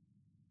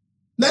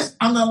 let's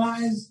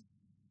analyze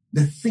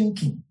the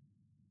thinking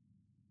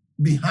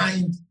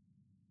behind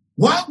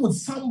why would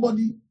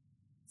somebody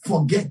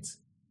forget,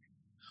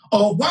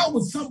 or why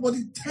would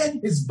somebody turn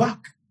his back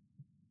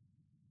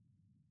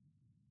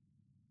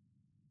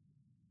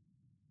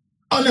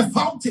on a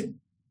fountain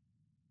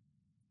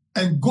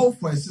and go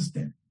for a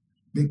system?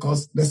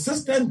 Because the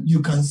system,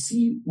 you can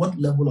see what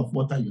level of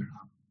water you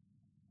have.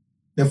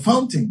 The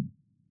fountain,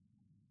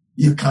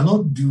 you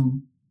cannot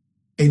do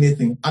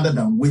anything other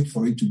than wait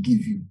for it to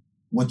give you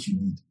what you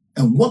need.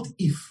 And what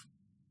if,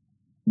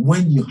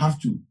 when you have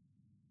to,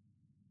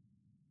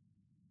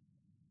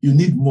 you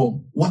need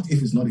more, what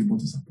if it's not able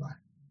to supply?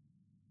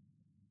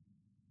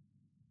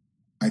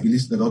 I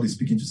believe the Lord is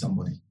speaking to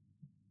somebody.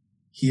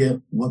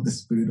 Hear what the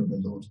Spirit of the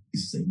Lord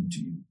is saying to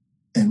you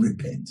and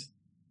repent.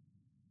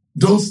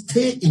 Don't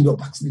stay in your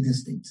backsliding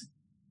state.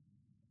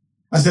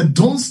 I said,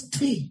 don't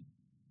stay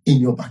in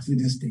your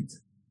backsliding state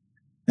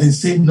and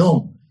say,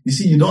 no, you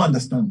see, you don't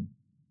understand.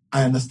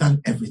 I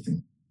understand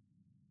everything.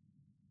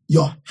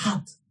 Your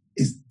heart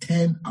is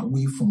turned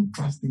away from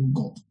trusting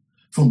God,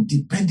 from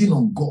depending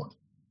on God.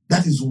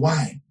 That is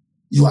why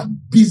you are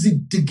busy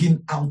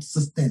digging out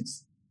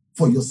systems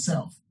for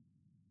yourself.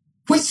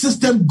 Which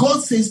system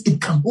God says it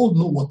can hold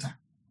no water.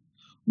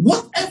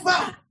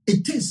 Whatever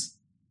it is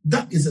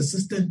that is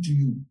assistant to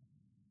you.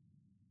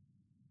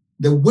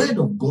 The word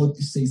of God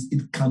says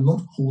it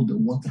cannot hold the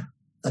water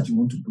that you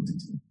want to put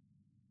it in.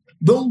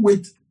 Don't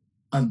wait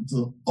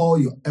until all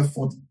your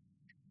effort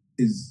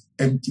is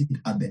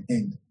emptied at the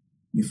end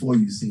before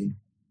you say,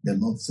 the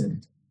Lord said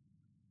it.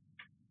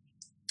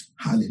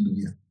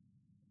 Hallelujah.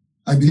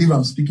 I believe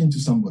I'm speaking to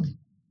somebody,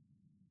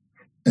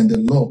 and the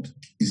Lord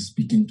is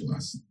speaking to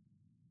us.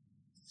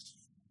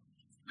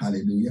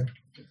 Hallelujah.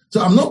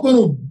 So I'm not going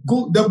to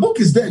go, the book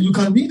is there, you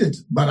can read it,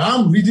 but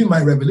I'm reading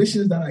my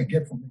revelations that I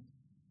get from it.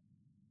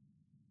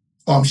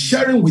 Or I'm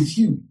sharing with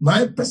you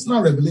my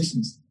personal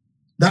revelations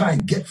that I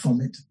get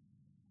from it.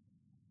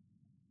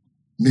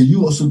 May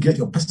you also get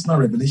your personal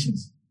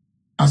revelations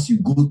as you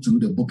go through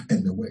the book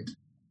and the word.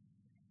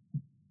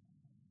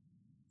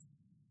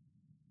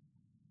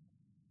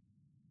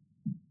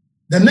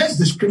 The next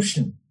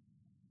description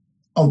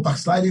of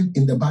backsliding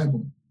in the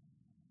Bible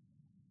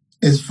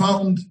is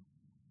found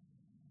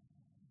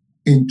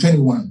in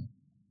 21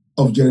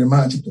 of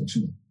Jeremiah chapter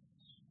 2.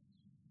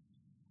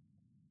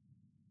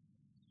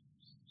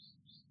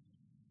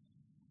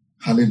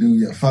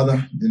 Hallelujah.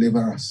 Father,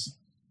 deliver us.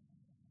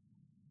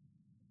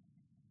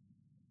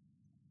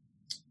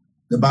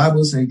 The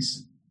Bible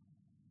says,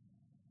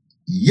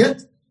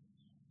 yet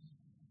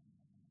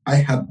I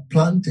have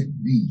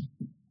planted thee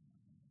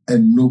a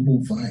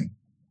noble vine,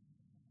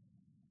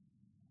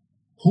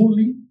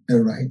 holy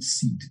and right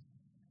seed.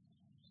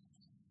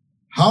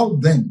 How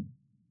then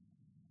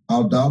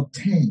art thou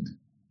turned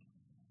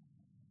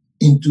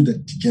into the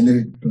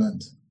degenerate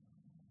plant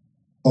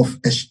of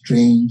a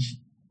strange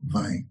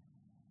vine?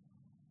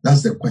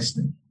 That's the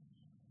question.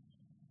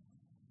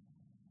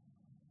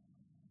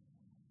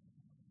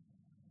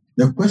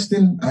 The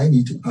question I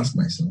need to ask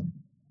myself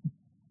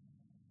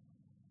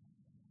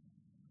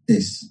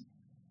is,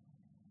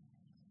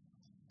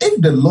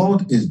 if the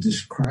Lord is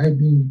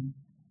describing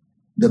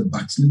the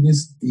backsliding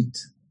state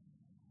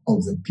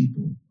of the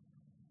people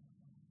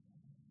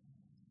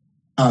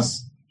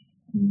as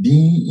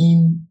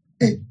being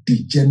a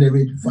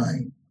degenerate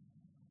vine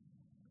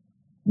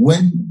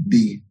when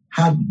they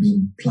had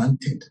been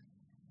planted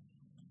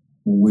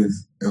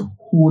with a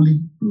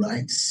holy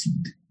right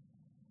seed,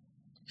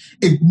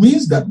 it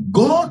means that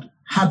God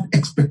had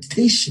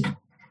expectation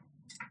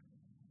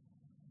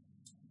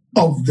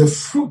of the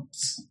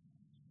fruits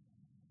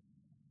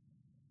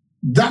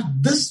that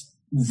this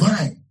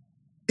vine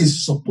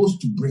is supposed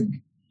to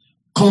bring,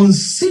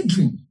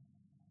 considering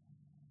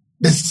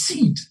the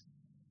seed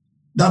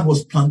that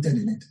was planted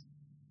in it.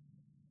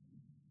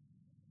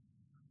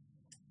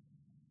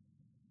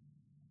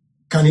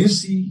 Can you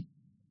see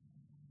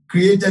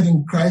created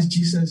in Christ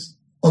Jesus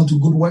unto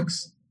good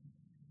works?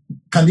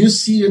 Can you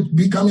see it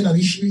becoming an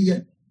issue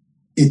here?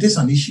 It is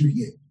an issue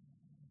here.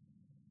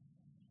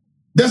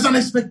 There's an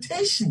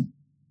expectation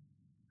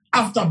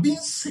after being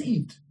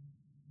saved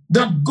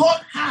that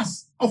God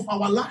has of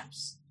our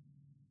lives.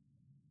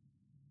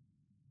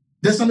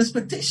 There's an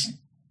expectation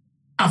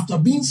after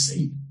being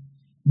saved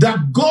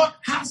that God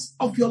has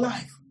of your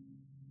life.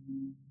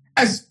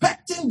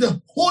 Expecting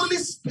the Holy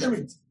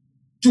Spirit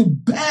to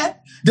bear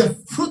the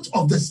fruit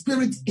of the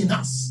Spirit in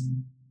us.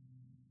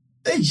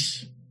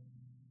 Eish.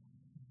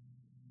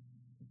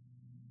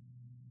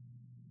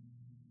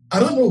 I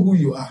don't know who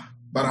you are,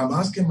 but I'm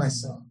asking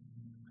myself,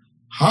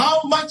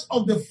 how much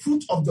of the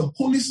fruit of the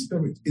Holy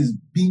Spirit is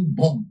being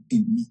born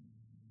in me?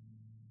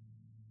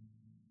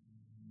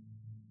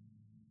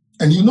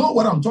 And you know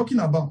what I'm talking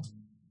about.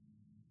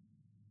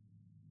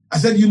 I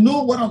said, you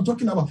know what I'm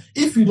talking about.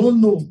 If you don't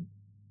know,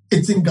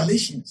 it's in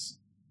Galatians.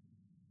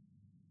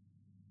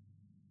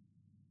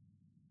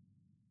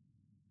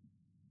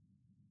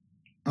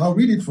 I'll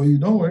read it for you,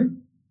 don't worry.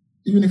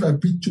 Even if I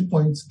preach 2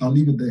 points, I'll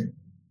leave it there.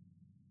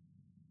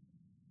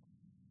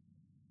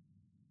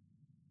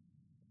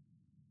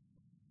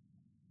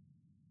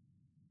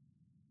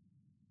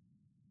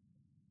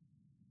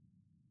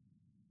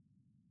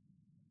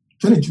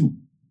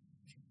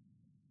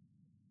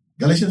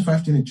 Galatians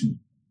 5:22.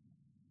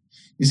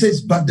 It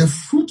says, but the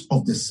fruit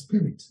of the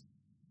Spirit,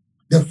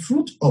 the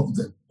fruit of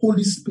the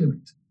Holy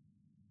Spirit,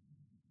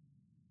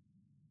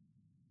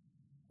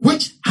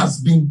 which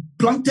has been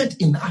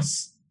planted in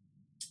us,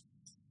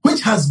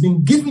 which has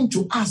been given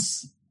to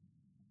us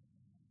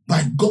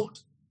by God.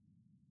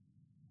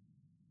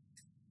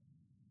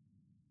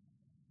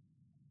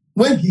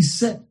 When he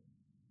said,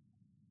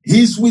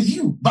 he is with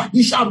you, but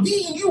he shall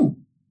be in you.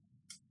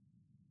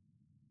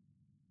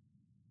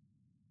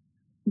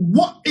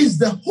 What is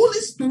the Holy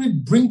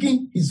Spirit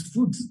bringing his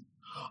fruit?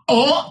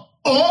 Or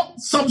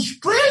some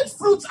strange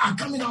fruits are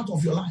coming out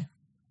of your life.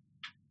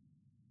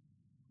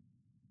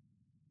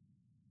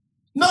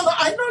 No,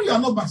 I know you are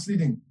not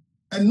backsliding.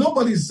 And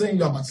nobody is saying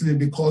you are backsliding,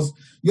 because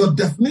your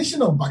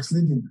definition of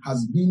backsliding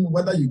has been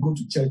whether you go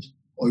to church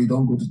or you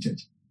don't go to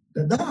church.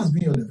 That has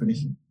been your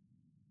definition.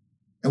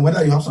 And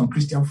whether you have some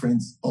Christian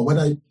friends or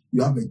whether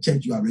you have a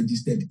church you are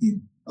registered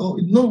in. Oh,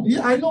 no,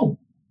 yeah, I know.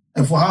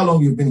 And for how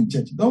long you've been in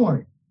church. Don't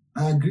worry.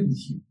 I agree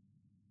with you.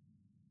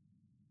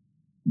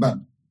 But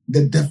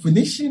the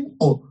definition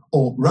of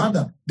or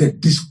rather the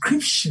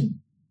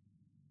description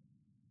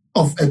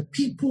of a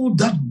people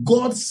that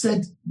God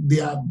said they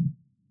are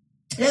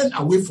turned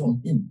away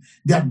from him.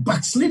 They are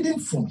backsliding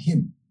from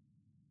him.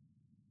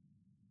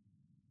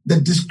 The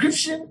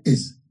description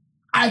is,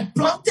 I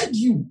planted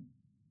you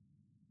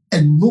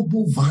a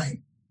noble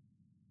vine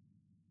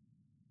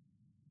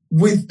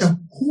with a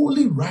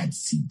holy right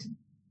seed.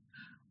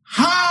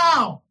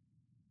 How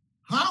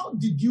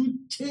did you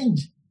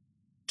change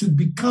to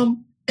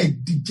become a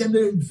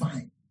degenerate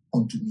vine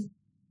unto me?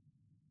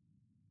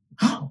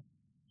 How?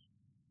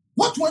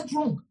 What went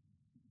wrong?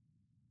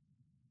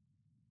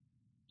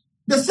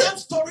 The same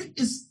story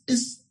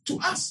is to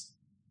us.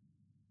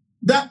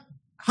 That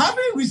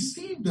having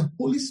received the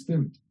Holy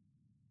Spirit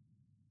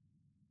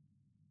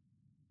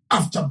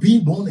after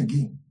being born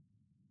again,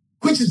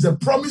 which is the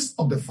promise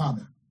of the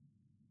Father,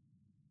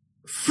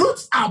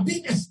 fruits are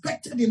being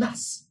expected in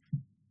us.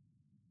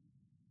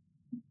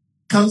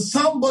 Can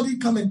somebody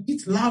come and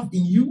eat love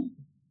in you?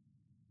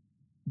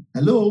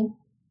 Hello?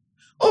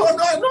 Oh,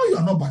 no, I know you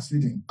are not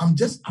backsliding. I'm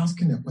just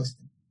asking a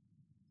question.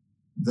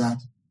 That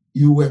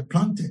you were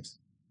planted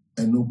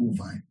a noble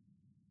vine.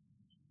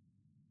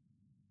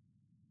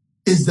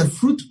 Is the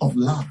fruit of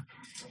love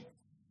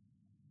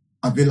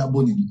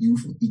available in you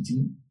for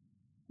eating?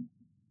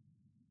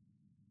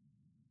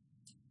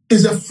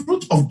 Is the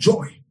fruit of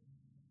joy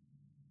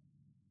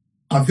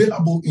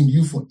available in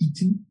you for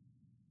eating?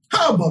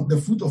 How about the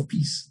fruit of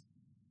peace?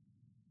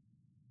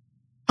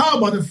 How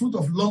about the fruit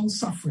of long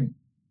suffering?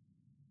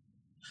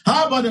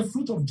 How about the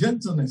fruit of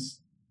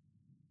gentleness?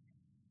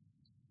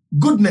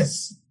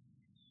 Goodness?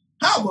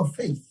 How about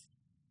faith?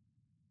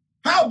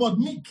 How about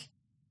meek?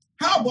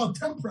 How about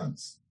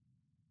temperance?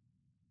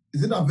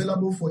 Is it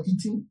available for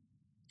eating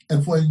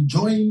and for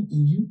enjoying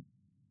in you?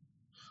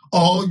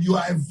 Or you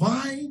are a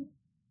vine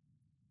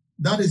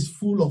that is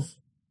full of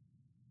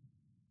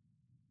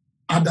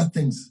other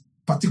things,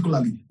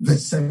 particularly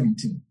verse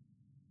 17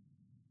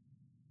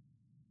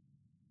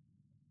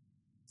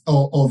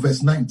 or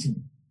verse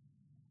 19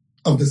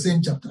 of the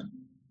same chapter.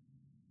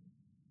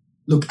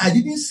 Look, I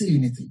didn't say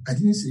anything.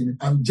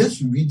 I'm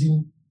just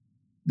reading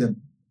the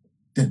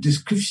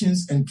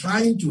descriptions and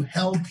trying to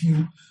help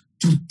you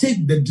to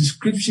take the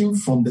description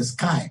from the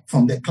sky,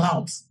 from the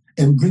clouds,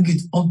 and bring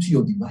it onto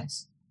your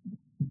device.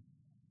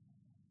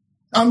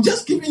 I'm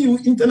just giving you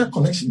internet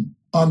connection.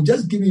 I'm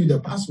just giving you the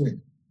password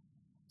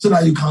so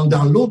that you can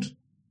download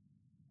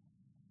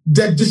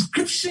the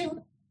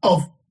description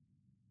of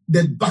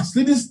the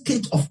backsliding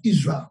state of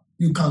Israel.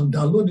 You can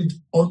download it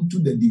onto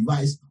the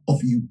device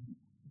of you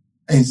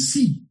and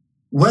see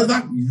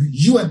whether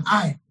you and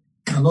I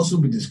can also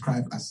be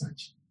described as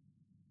such.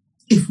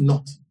 If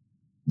not,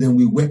 then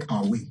we work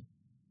our way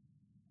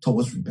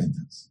towards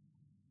repentance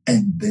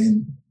and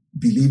then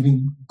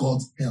believing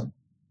God's help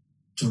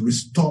to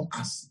restore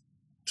us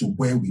to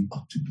where we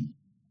ought to be.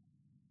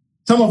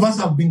 Some of us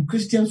have been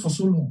Christians for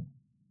so long,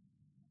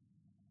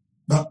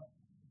 but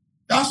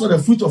that's not the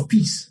fruit of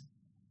peace.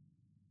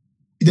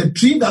 The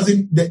tree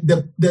doesn't,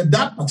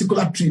 that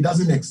particular tree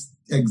doesn't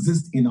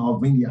exist in our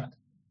vineyard.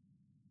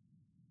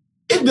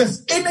 If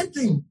there's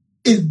anything,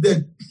 is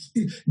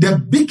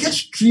the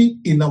biggest tree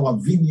in our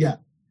vineyard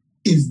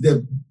is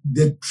the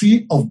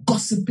tree of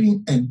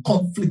gossiping and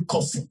conflict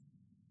causing,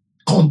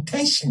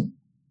 contention.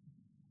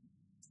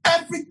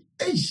 Every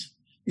age.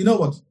 You know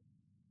what?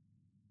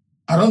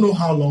 I don't know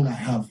how long I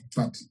have,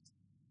 but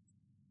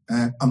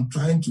I'm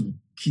trying to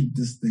keep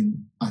this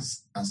thing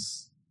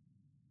as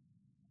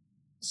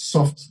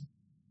soft,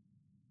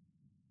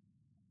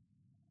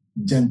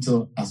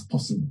 gentle as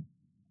possible.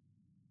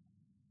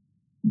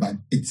 But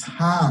it's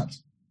hard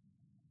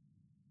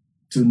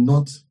to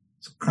not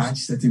scratch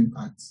certain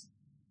parts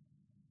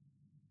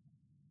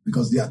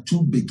because they are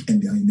too big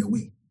and they are in the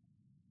way.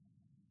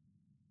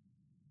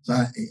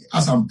 So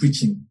as I'm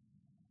preaching,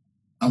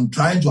 I'm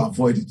trying to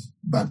avoid it,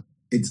 but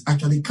it's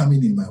actually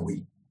coming in my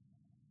way.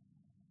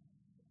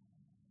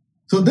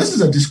 So this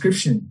is a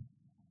description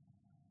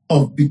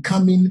of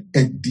becoming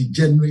a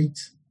degenerate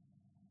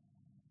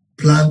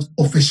plant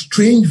of a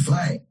strange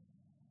vine.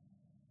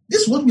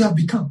 This is what we have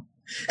become.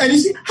 And you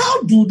see,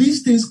 how do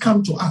these things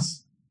come to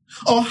us?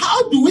 Or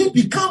how do we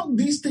become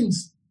these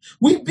things?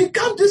 We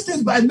become these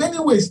things by many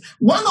ways.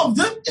 One of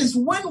them is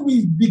when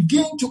we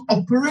begin to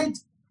operate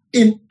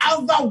in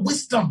other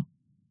wisdom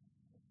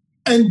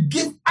and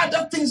give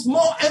other things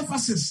more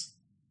emphasis.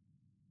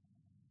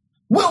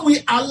 When we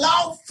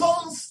allow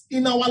thorns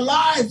in our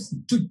lives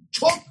to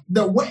choke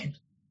the word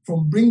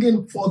from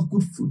bringing forth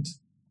good fruit.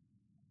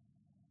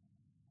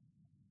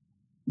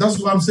 That's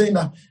what I'm saying,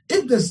 that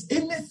if there's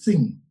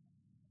anything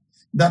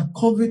that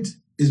COVID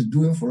is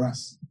doing for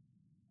us,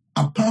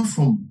 apart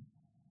from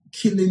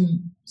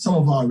killing some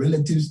of our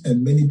relatives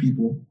and many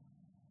people,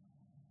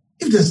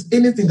 if there's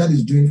anything that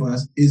is doing for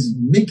us, is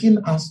making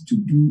us to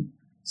do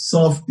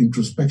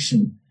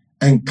self-introspection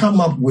and come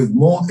up with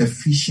more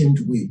efficient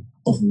way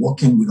of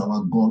working with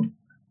our God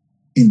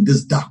in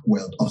this dark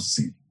world of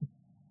sin.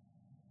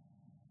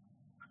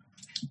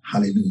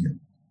 Hallelujah.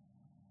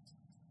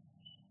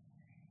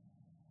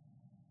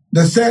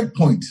 The third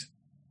point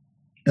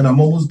And I'm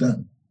almost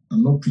done.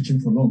 I'm not preaching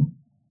for long.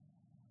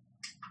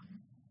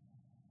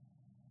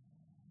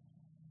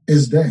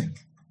 Is there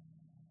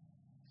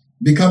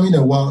becoming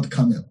a wild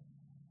camel?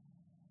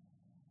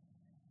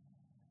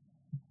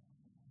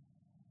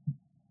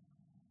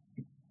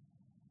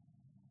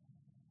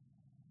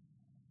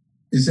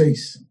 It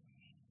says,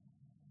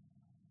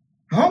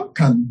 how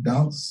canst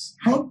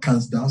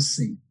thou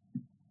say,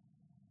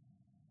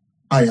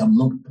 I am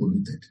not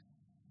polluted?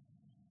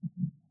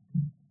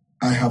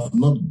 I have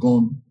not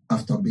gone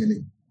after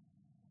Balaam.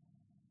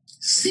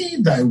 See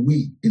thy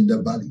way in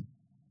the valley.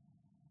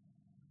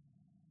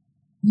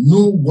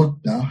 Know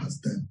what thou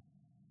hast done.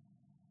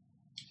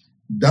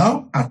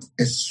 Thou art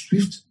a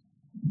swift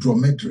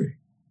dromedary,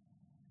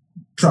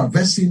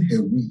 traversing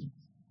her way,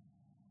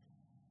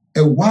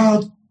 a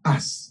wild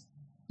ass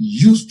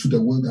used to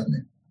the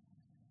wilderness,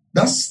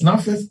 that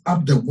snuffeth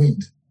up the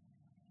wind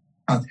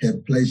at her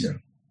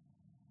pleasure.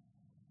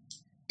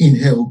 In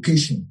her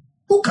occasion,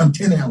 who can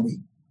turn her away?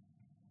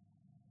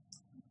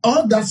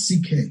 All that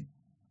seek her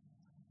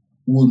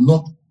will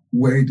not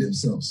worry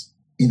themselves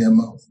in her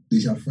mouth. They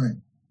shall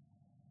find.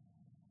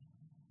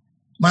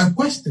 My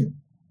question,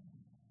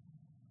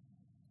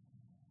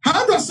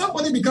 how does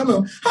somebody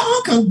become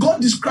how can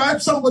God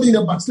describe somebody in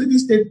a backsliding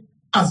state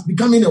as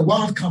becoming a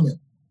wild camel?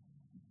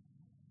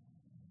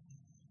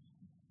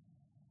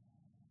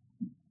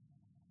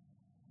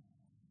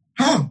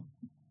 How?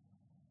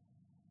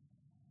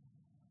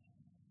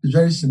 It's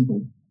very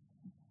simple.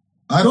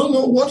 I don't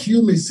know what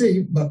you may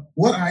say, but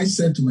what I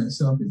said to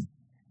myself is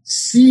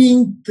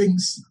seeing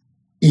things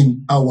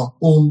in our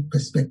own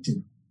perspective.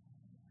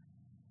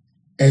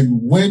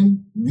 And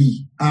when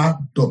we are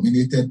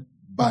dominated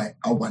by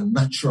our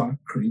natural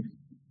craving.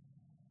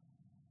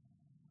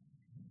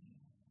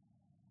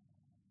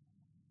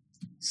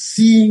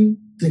 Seeing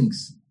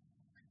things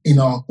in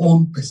our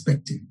own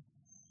perspective.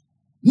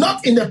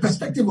 Not in the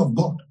perspective of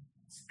God.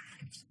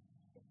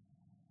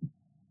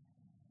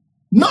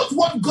 Not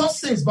what God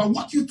says, but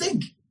what you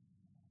think.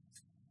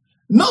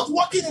 Not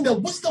walking in the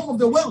wisdom of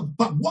the world,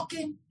 but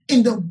walking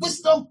in the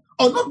wisdom,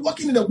 or not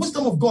walking in the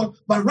wisdom of God,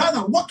 but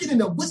rather walking in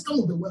the wisdom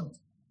of the world.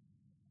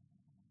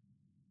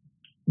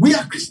 We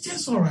are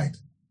Christians, all right,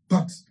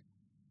 but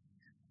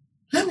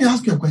let me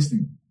ask you a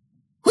question.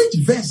 Which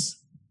verse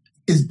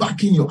is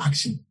backing your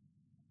action?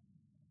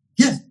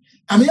 Yes,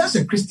 I mean, as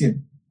a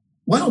Christian,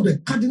 one of the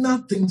cardinal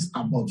things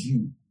about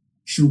you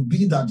should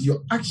be that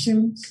your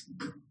actions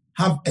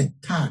have a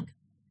tag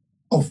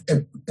of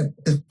a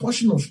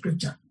portion of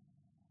scripture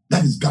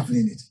that is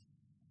governing it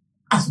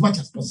as much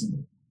as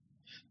possible.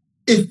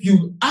 If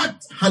you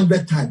act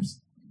 100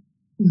 times,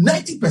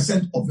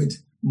 90% of it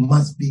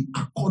must be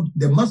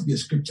there must be a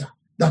scripture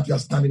that you are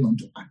standing on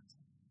to act.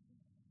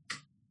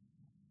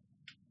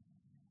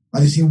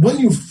 But you see, when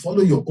you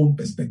follow your own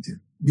perspective,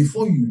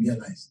 before you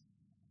realize,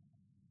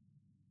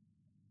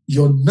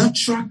 your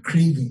natural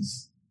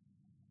cravings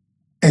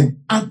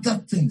and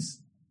other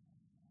things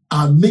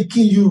are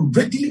making you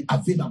readily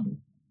available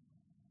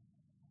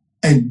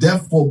and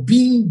therefore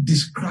being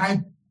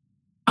described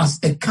as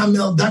a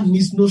camel that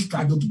needs no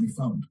struggle to be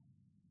found.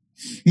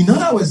 In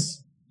other words,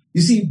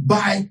 you see,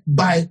 by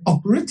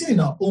operating in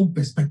our own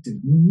perspective,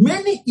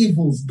 many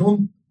evils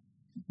don't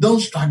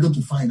struggle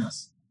to find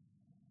us.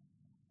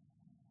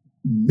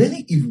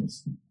 Many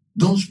evils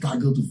don't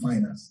struggle to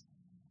find us.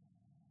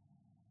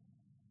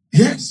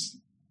 Yes.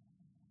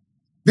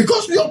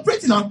 Because we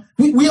operate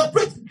we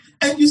operate.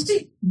 And you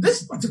see,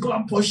 this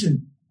particular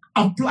portion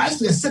applies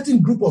to a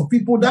certain group of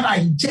people that are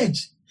in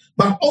church,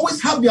 but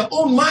always have their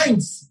own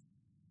minds.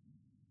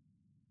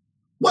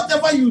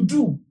 Whatever you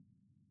do,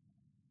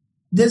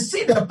 they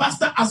see the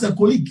pastor as a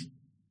colleague.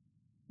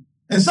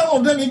 And some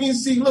of them even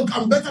see, look,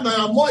 I'm better than you,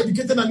 I'm more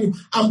educated than you,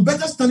 I'm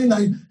better standing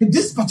than you. In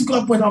this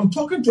particular point, I'm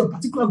talking to a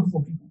particular group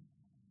of people.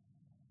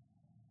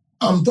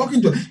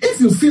 If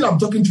you feel I'm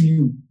talking to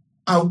you,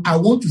 I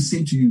want to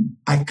say to you,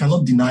 I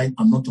cannot deny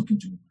I'm not talking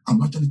to you. I'm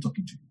actually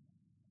talking to you.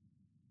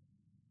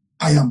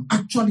 I am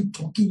actually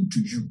talking to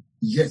you.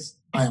 Yes,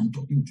 I am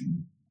talking to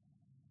you.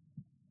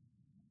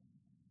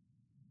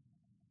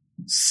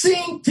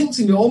 Seeing things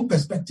in your own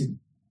perspective.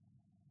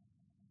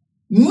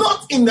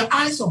 Not in the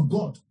eyes of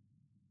God.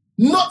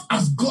 Not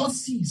as God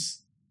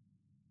sees.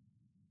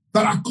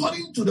 But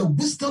according to the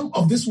wisdom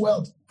of this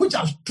world, which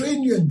has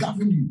trained you and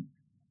governed you.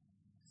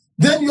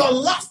 Then your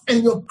lust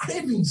and your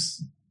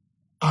cravings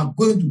are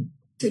going to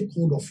take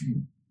hold of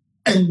you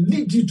and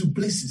lead you to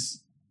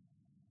places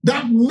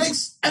that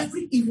makes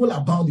every evil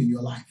abound in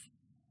your life.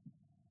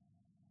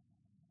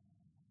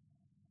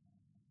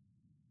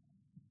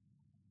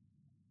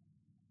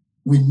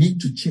 We need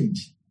to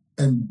change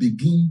and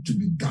begin to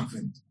be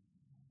governed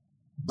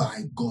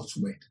by God's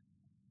word.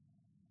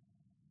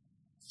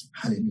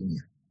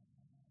 Hallelujah.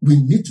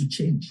 We need to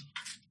change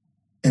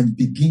and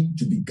begin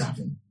to be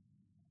governed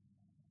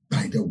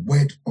by the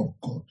word of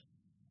God.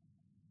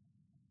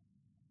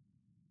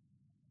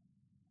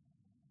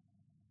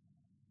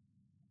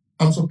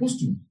 I'm supposed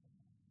to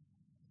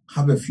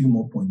have a few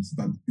more points,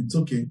 but it's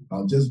okay.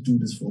 I'll just do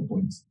this 4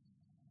 points.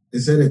 They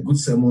said a good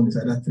sermon is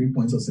either 3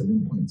 points or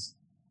 7 points.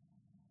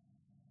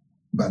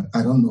 but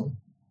I don't know.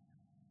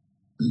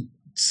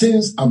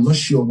 Since I'm not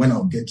sure when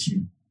I'll get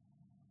you,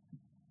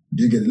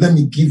 do you get it? Let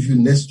me give you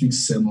next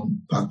week's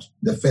sermon part,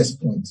 the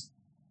first point.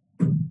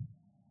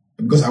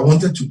 Because I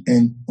wanted to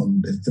end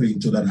on the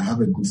 3 so that I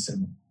have a good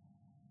sermon.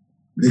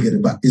 Do you get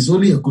it? But it's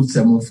only a good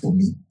sermon for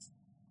me.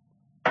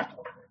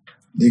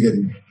 Do you get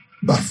it?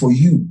 But for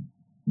you,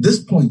 this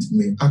point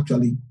may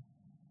actually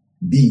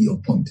be your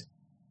point.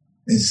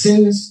 And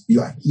since you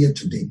are here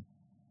today,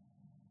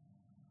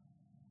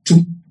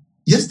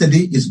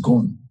 yesterday is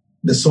gone.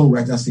 The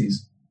songwriter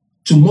says,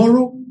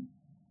 tomorrow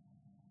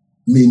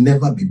may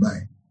never be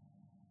mine.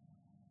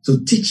 So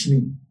teach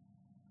me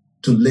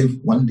to live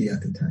one day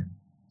at a time.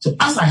 So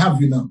as I have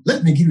you now,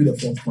 let me give you the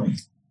 4th point.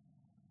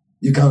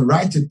 You can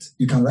write it.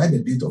 You can write the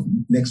date of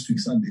next week,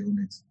 Sunday on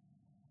it.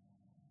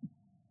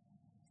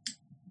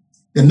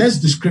 The next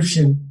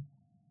description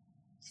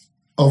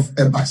of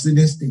a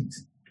backsliding state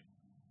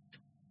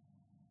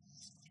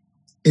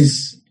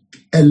is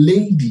a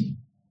lady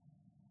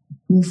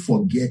who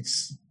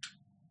forgets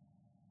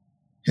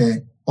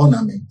her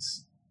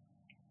ornaments.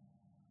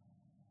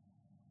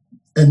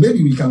 And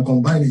maybe we can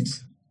combine it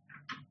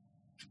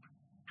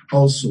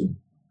also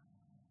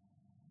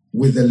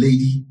with the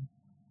lady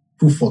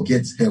who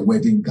forgets her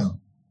wedding gown.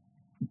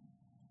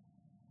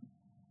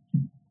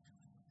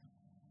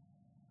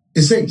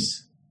 It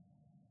says,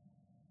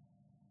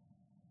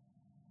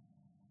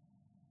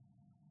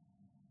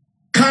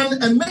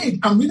 can a maid,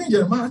 I'm reading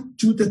Jeremiah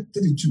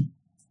 2:32.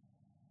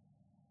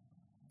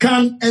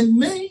 Can a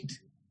maid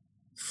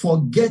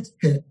forget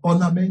her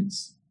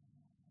ornaments,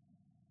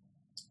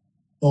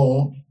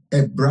 or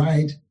a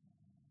bride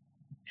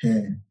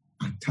her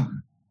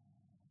attire?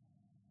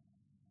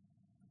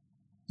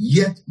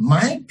 Yet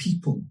my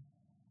people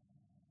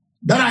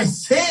that I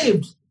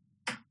saved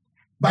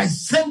by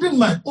sending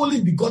my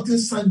only begotten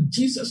Son,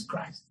 Jesus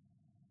Christ,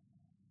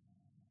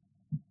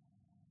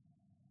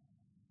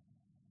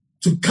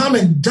 to come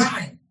and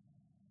die,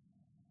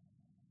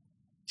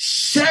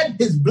 shed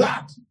his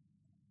blood,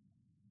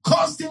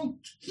 caused him,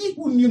 he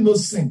who knew no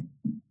sin,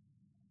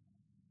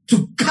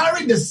 to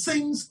carry the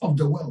sins of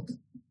the world,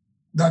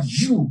 that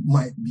you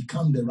might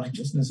become the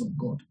righteousness of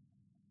God.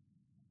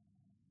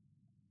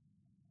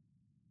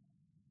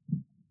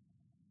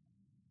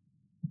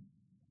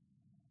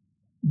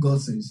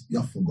 God says, you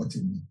have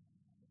forgotten me.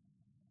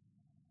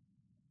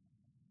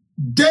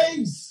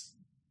 Days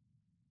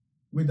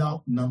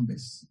without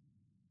numbers.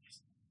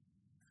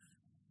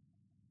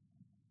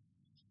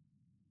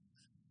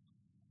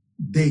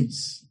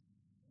 Days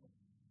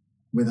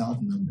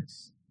without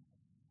numbers.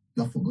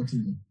 You have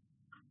forgotten me.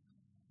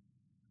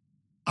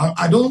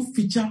 I don't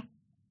feature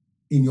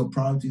in your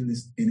priority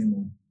list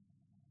anymore.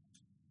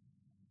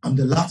 I'm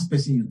the last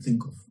person you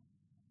think of.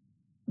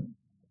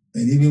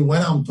 And even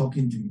when I'm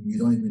talking to you, you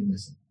don't even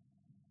listen.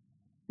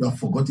 You have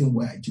forgotten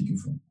where I took you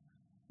from.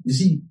 You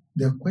see,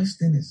 the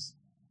question is,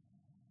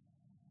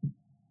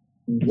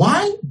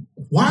 let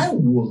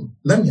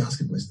me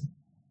ask a question.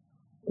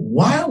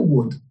 Why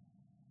would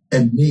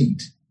a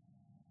maid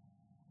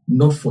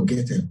not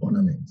forget her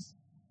ornaments?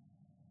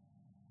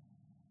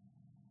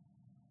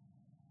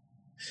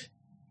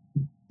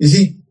 You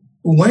see,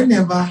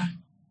 whenever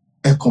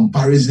a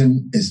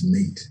comparison is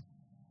made,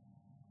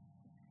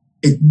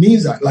 it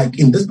means that, like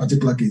in this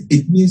particular case,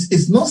 it means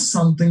it's not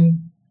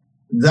something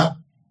that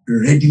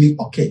readily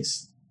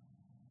occurs.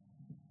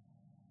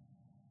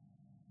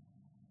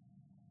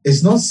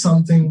 It's not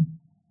something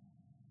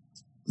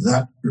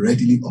that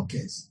readily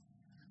occurs.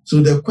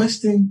 So the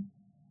question,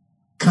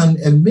 can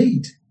a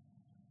maid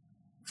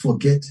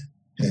forget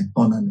her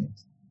ornament?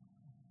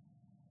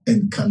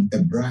 And can a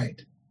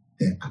bride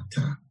her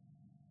attire?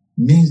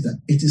 Means that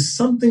it is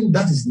something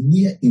that is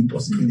near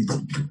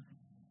impossibility.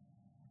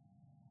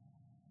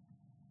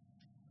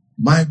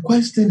 My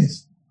question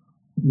is,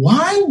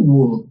 why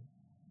will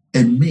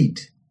a maid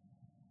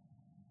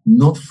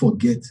not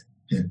forget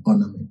her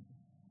ornament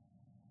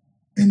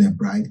and a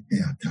bride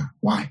her attire?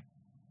 Why?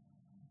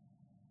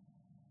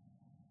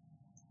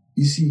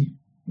 You see,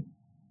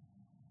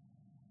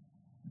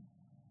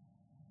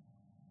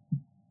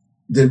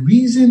 the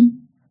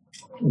reason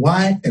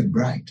why a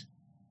bride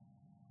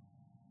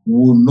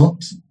will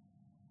not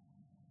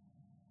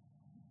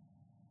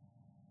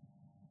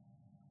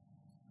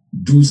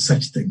do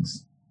such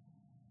things,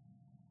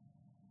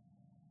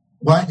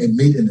 why a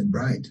maid and a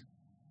bride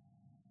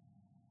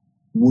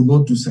will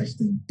not do such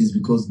things, is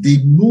because they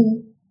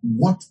know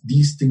what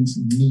these things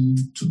mean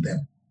to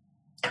them.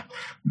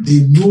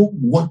 They know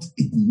what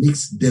it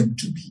makes them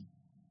to be.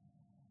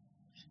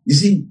 You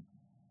see,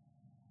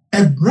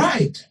 a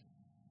bride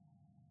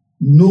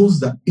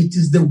knows that it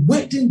is the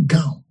wedding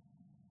gown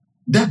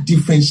that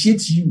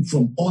differentiates you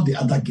from all the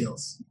other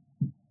girls.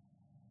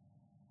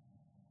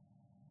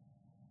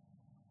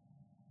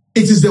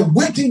 It is the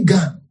wedding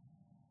gown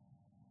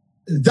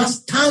that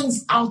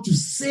stands out to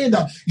say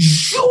that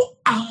you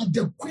are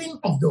the queen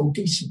of the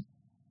occasion.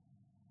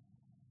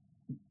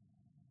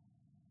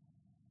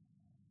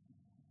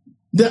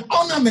 The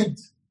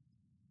ornament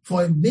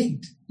for a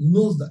maid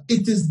knows that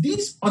it is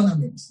these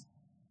ornaments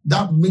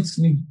that makes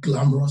me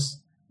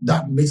glamorous,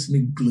 that makes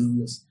me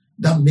glorious,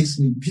 that makes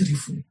me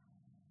beautiful.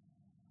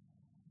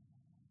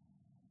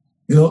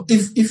 You know,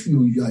 if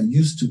you are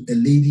used to a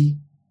lady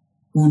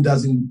who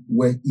doesn't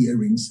wear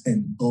earrings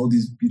and all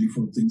these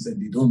beautiful things,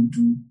 and they don't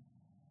do,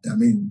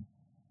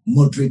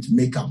 moderate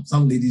makeup.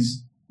 Some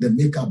ladies, the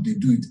makeup, they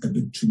do it a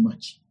bit too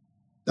much.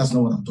 That's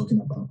not what I'm talking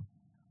about.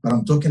 But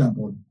I'm talking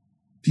about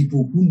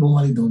people who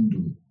normally don't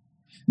do it.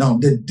 Now,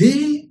 the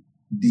day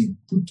they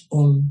put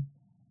on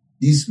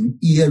these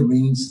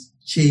earrings,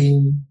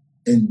 chain,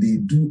 and they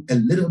do a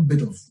little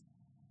bit of,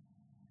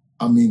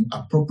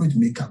 appropriate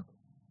makeup,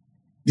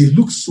 they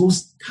look so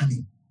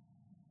stunning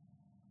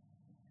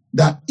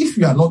that if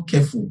you are not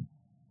careful,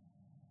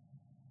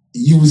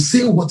 you will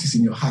say what is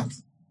in your heart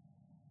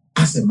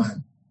as a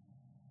man.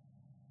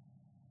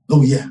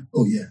 Oh yeah.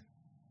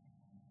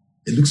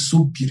 It looks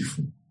so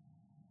beautiful.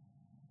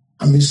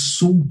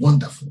 So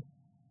wonderful.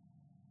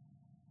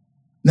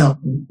 Now,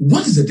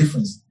 what is the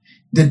difference?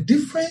 The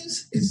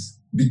difference is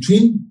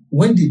between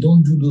when they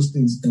don't do those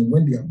things and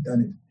when they have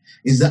done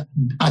it, is that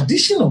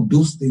addition of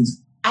those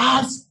things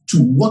adds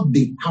to what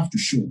they have to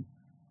show.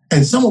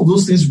 And some of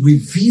those things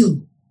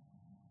reveal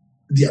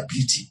their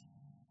beauty.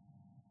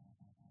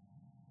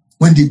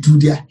 When they do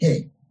their hair,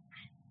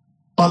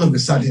 all of a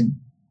sudden,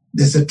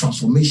 there's a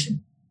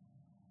transformation.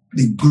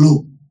 They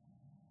glow.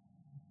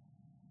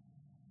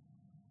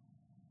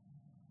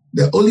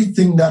 The only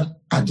thing that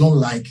I don't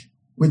like,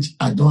 which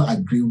I don't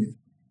agree with,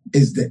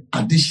 is the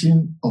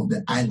addition of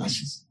the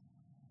eyelashes.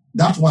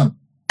 That one,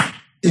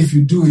 if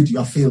you do it, you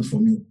are failed for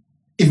me.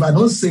 If I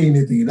don't say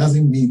anything, it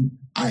doesn't mean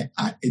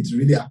it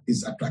really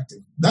is attractive.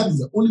 That is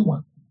the only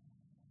one.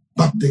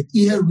 But the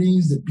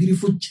earrings, the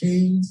beautiful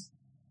chains,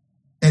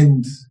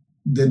 and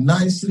the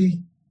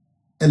nicely,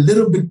 a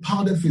little bit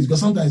powdered face, because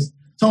sometimes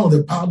some of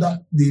the powder,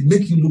 they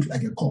make you look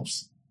like a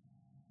corpse.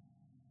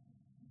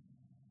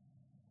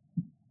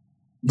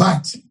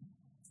 But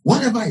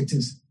whatever it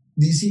is,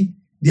 you see,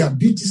 their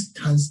beauty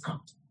stands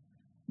out.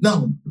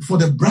 Now, for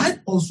the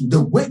bride also,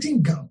 the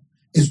wedding gown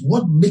is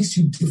what makes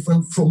you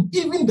different from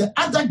even the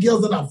other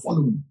girls that are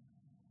following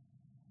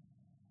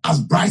as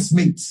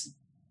bridesmaids.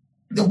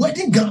 The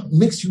wedding gown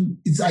makes you,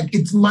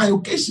 it's my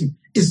occasion.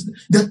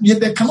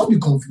 There cannot be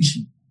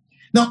confusion.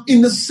 Now,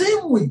 in the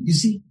same way, you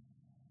see,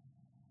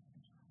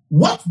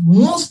 what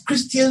most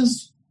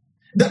Christians,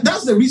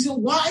 that's the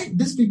reason why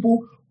these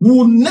people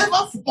will never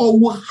or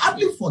will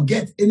hardly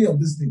forget any of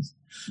these things.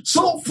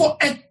 So for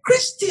a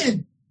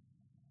Christian,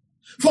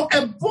 for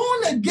a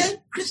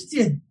born-again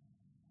Christian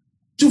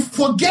to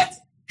forget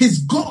his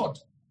God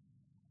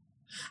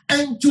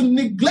and to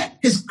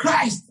neglect his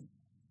Christ,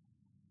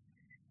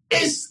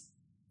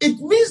 it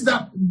means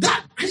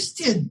that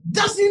Christian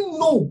doesn't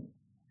know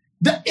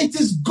that it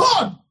is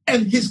God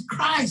and his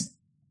Christ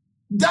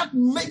that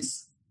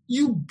makes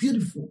you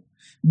beautiful,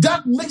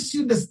 that makes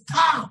you the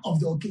star of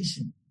the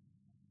occasion.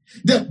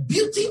 The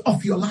beauty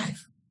of your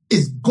life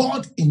is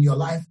God in your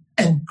life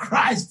and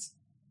Christ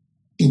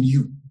in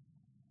you.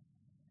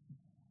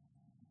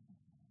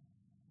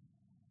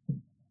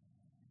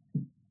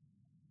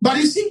 But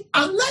you see,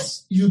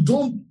 unless you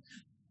don't,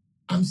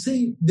 I'm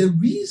saying the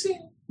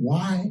reason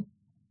why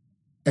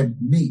a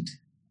maid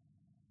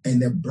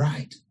and a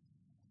bride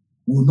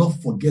will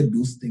not forget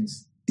those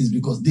things is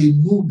because they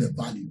know the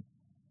value.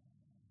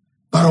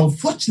 But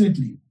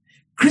unfortunately,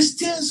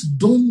 Christians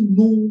don't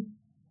know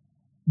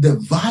the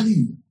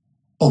value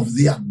of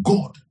their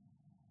God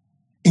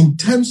in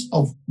terms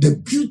of the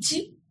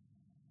beauty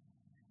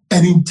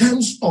and in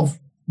terms of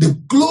the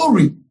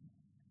glory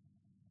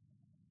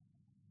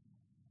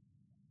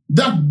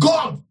that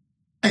God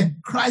and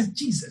Christ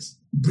Jesus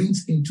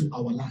brings into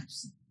our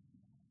lives.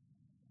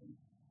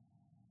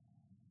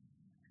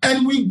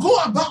 And we go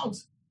about,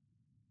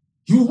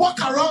 you walk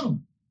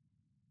around.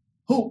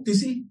 Oh, you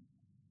see,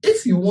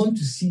 if you want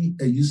to see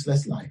a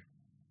useless life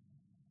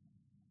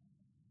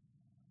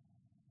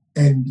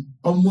and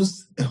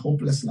almost a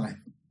hopeless life,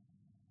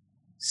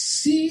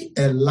 see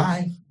a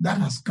life that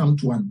has come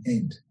to an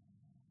end,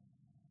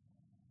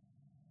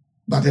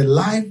 but a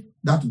life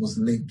that was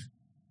lived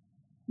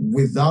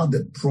without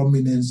the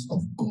prominence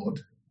of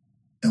God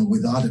and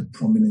without the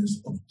prominence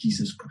of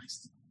Jesus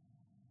Christ.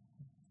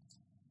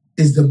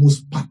 It's the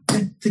most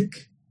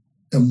pathetic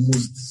and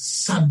most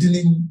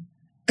saddening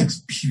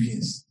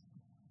experience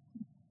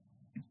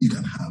you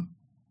can have.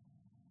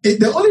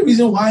 The only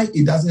reason why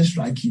it doesn't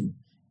strike you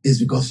is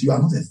because you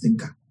are not a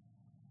thinker.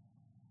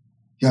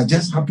 You are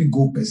just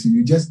happy-go person.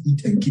 You just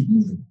eat and keep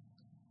moving.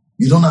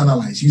 You don't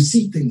analyze. You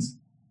see things.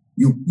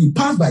 You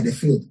pass by the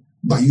field,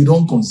 but you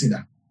don't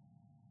consider.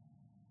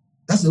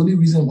 That's the only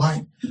reason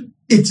why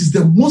it is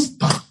the most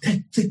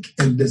pathetic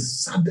and the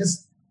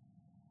saddest.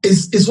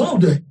 It's one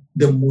of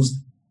the most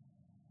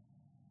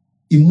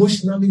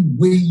emotionally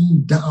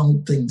weighing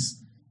down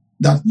things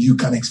that you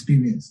can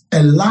experience.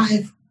 A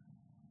life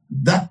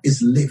that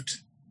is lived,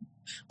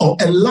 or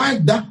a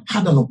life that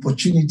had an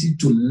opportunity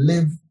to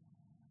live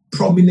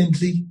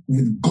prominently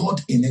with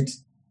God in it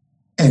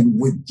and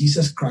with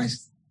Jesus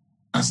Christ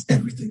as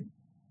everything.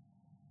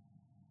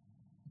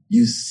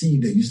 you see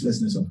the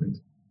uselessness of it.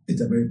 It's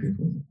a very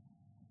painful thing.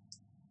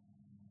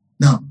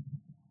 Now,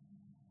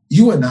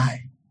 you and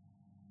I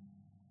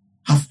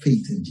have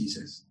faith in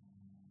Jesus.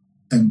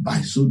 And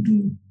by so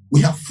doing,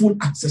 we have full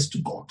access to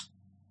God.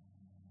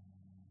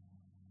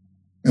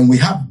 And we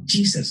have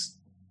Jesus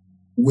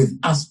with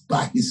us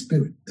by his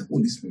Spirit, the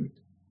Holy Spirit.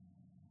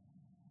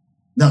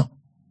 Now,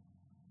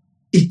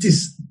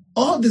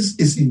 all this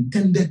is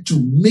intended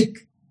to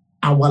make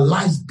our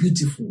lives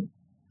beautiful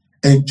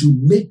and to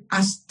make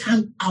us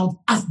stand out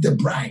as the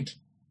bride.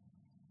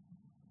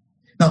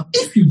 Now,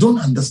 if you don't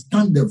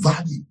understand the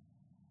value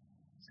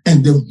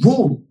and the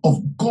role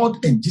of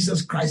God and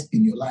Jesus Christ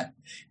in your life,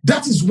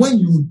 that is when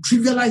you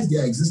trivialize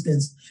their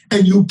existence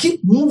and you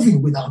keep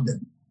moving without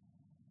them.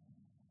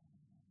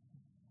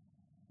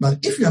 But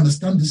if you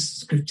understand these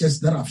scriptures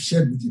that I've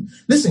shared with you,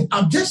 listen,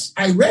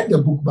 I read the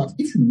book, but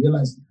if you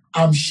realize,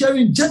 I'm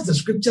sharing just the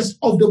scriptures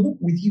of the book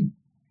with you.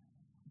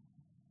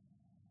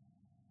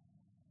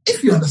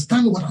 If you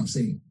understand what I'm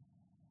saying,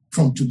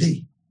 from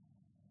today,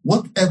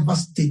 whatever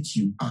state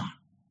you are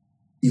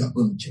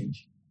going to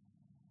change.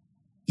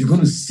 You're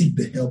going to seek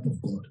the help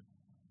of God.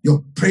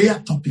 Your prayer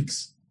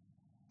topics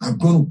are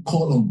going to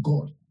call on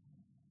God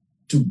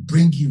to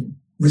bring you,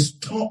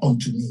 restore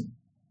unto me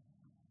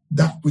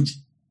that which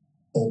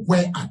or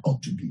where I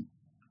ought to be,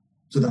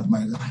 so that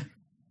my life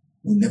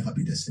will never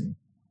be the same.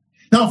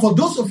 Now, for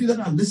those of you that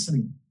are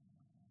listening,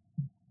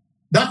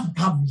 that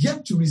have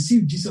yet to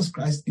receive Jesus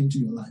Christ into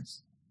your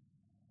lives,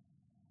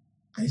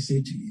 I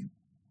say to you,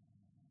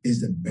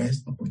 it's the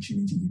best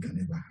opportunity you can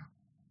ever have.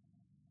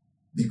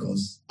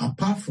 Because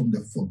apart from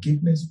the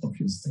forgiveness of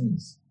your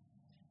sins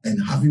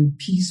and having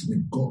peace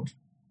with God,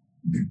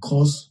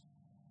 because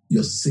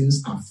your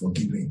sins are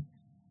forgiven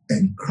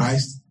and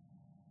Christ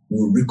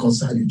will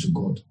reconcile you to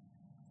God,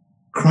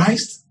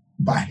 Christ,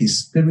 by his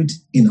Spirit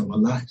in our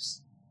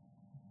lives,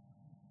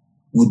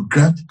 would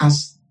grant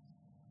us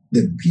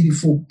the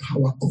beautiful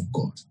power of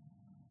God,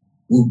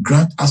 will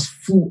grant us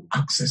full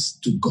access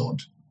to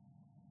God.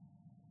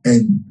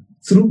 And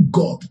through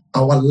God,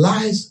 our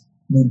lives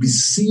will be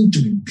seen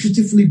to be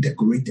beautifully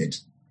decorated,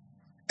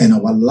 and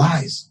our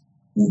lives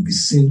will be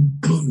seen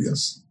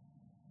glorious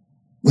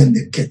when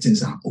the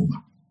curtains are over.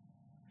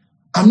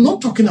 I'm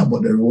not talking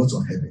about the rewards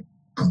of heaven.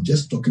 I'm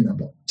just talking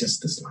about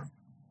just this life.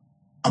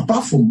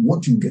 Apart from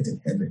what you get in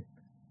heaven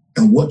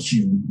and what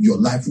your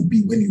life will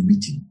be when you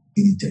meet him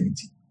in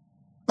eternity.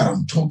 But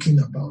I'm talking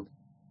about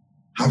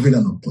having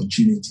an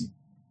opportunity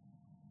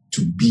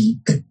to be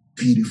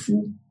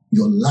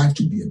your life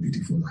to be a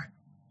beautiful life.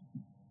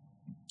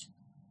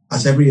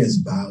 As every ear is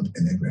bowed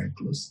and every eye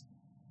closed,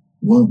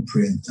 we want to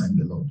pray and thank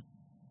the Lord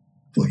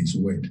for his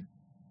word.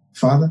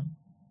 Father,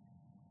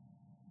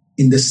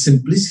 in the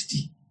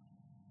simplicity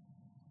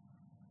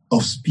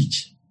of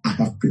speech, I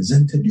have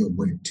presented your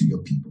word to your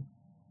people.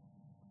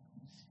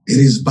 It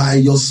is by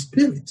your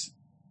Spirit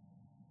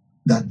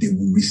that they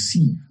will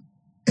receive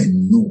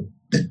and know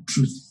the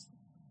truth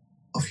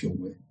of your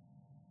word.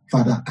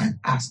 Father, I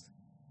ask,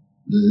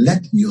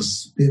 let your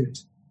Spirit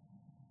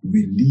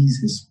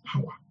release his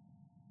power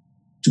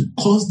to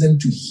cause them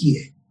to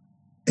hear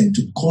and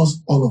to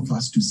cause all of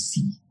us to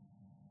see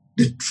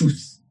the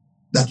truth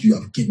that you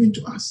have given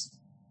to us.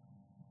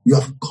 You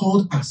have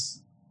called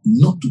us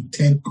not to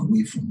turn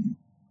away from you,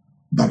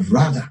 but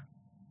rather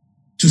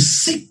to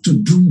seek to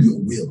do your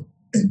will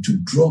and to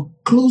draw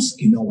close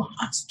in our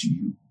hearts to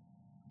you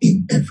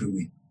in every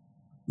way.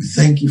 We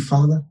thank you,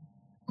 Father,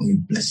 and we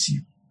bless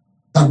you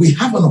that we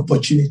have an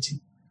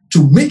opportunity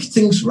to make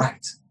things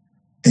right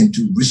and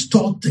to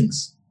restore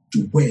things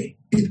to where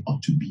it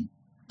ought to be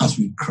as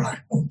we cry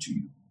unto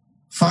you.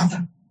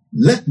 Father,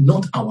 let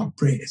not our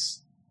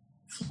prayers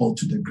fall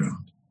to the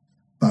ground,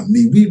 but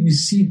may we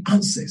receive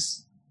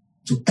answers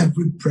to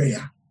every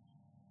prayer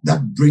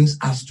that brings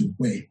us to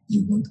where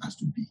you want us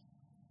to be.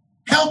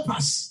 Help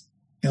us,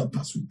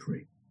 we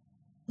pray.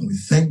 And we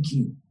thank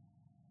you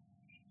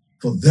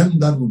for them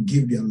that will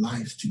give their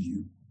lives to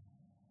you.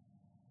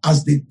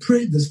 As they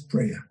pray this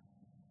prayer,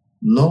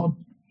 Lord,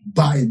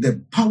 by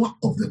the power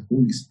of the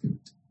Holy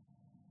Spirit,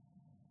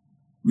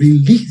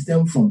 release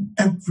them from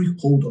every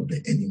hold of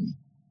the enemy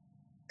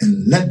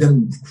and let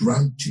them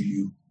run to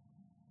you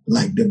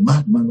like the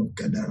madman of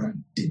Gadara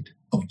did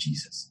of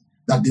Jesus,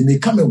 that they may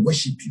come and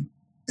worship you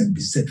and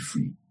be set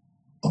free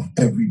of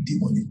every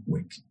demonic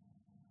work.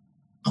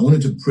 I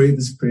want you to pray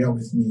this prayer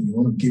with me. You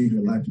want to give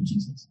your life to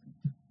Jesus.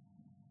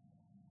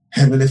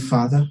 Heavenly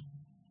Father,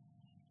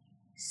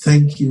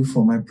 thank you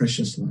for my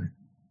precious life.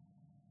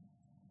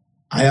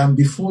 I am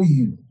before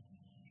you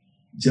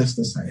just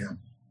as I am,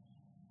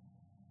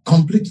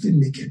 completely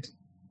naked,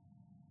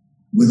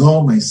 with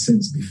all my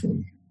sins before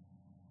you.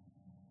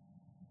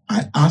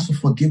 I ask for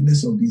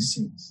forgiveness of these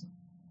sins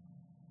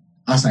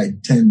as I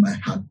turn my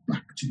heart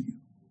back to you.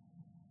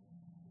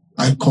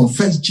 I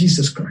confess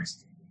Jesus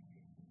Christ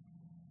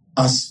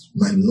as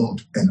my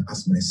Lord and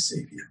as my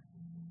Savior.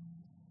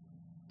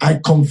 I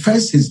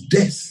confess his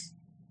death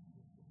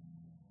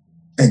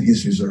and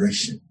his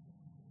resurrection.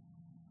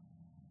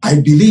 I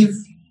believe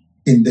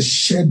in the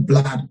shed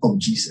blood of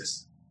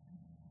Jesus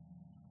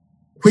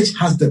which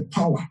has the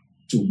power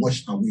to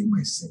wash away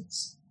my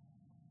sins.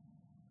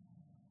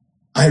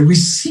 I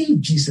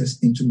receive Jesus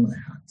into my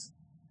heart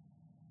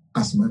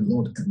as my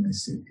Lord and my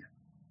Savior.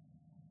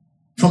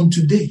 From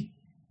today,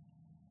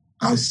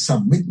 I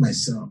submit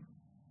myself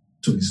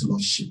to his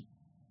lordship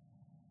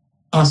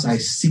as I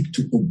seek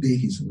to obey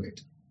his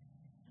word.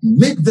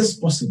 Make this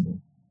possible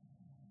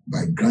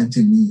by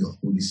granting me your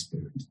Holy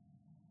Spirit.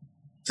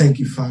 Thank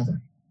you,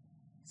 Father.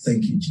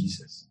 Thank you,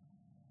 Jesus.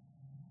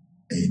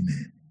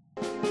 Amen.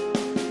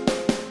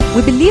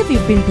 We believe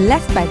you've been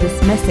blessed by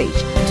this message.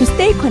 To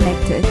stay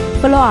connected,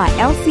 follow our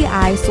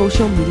LCI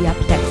social media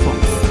platforms.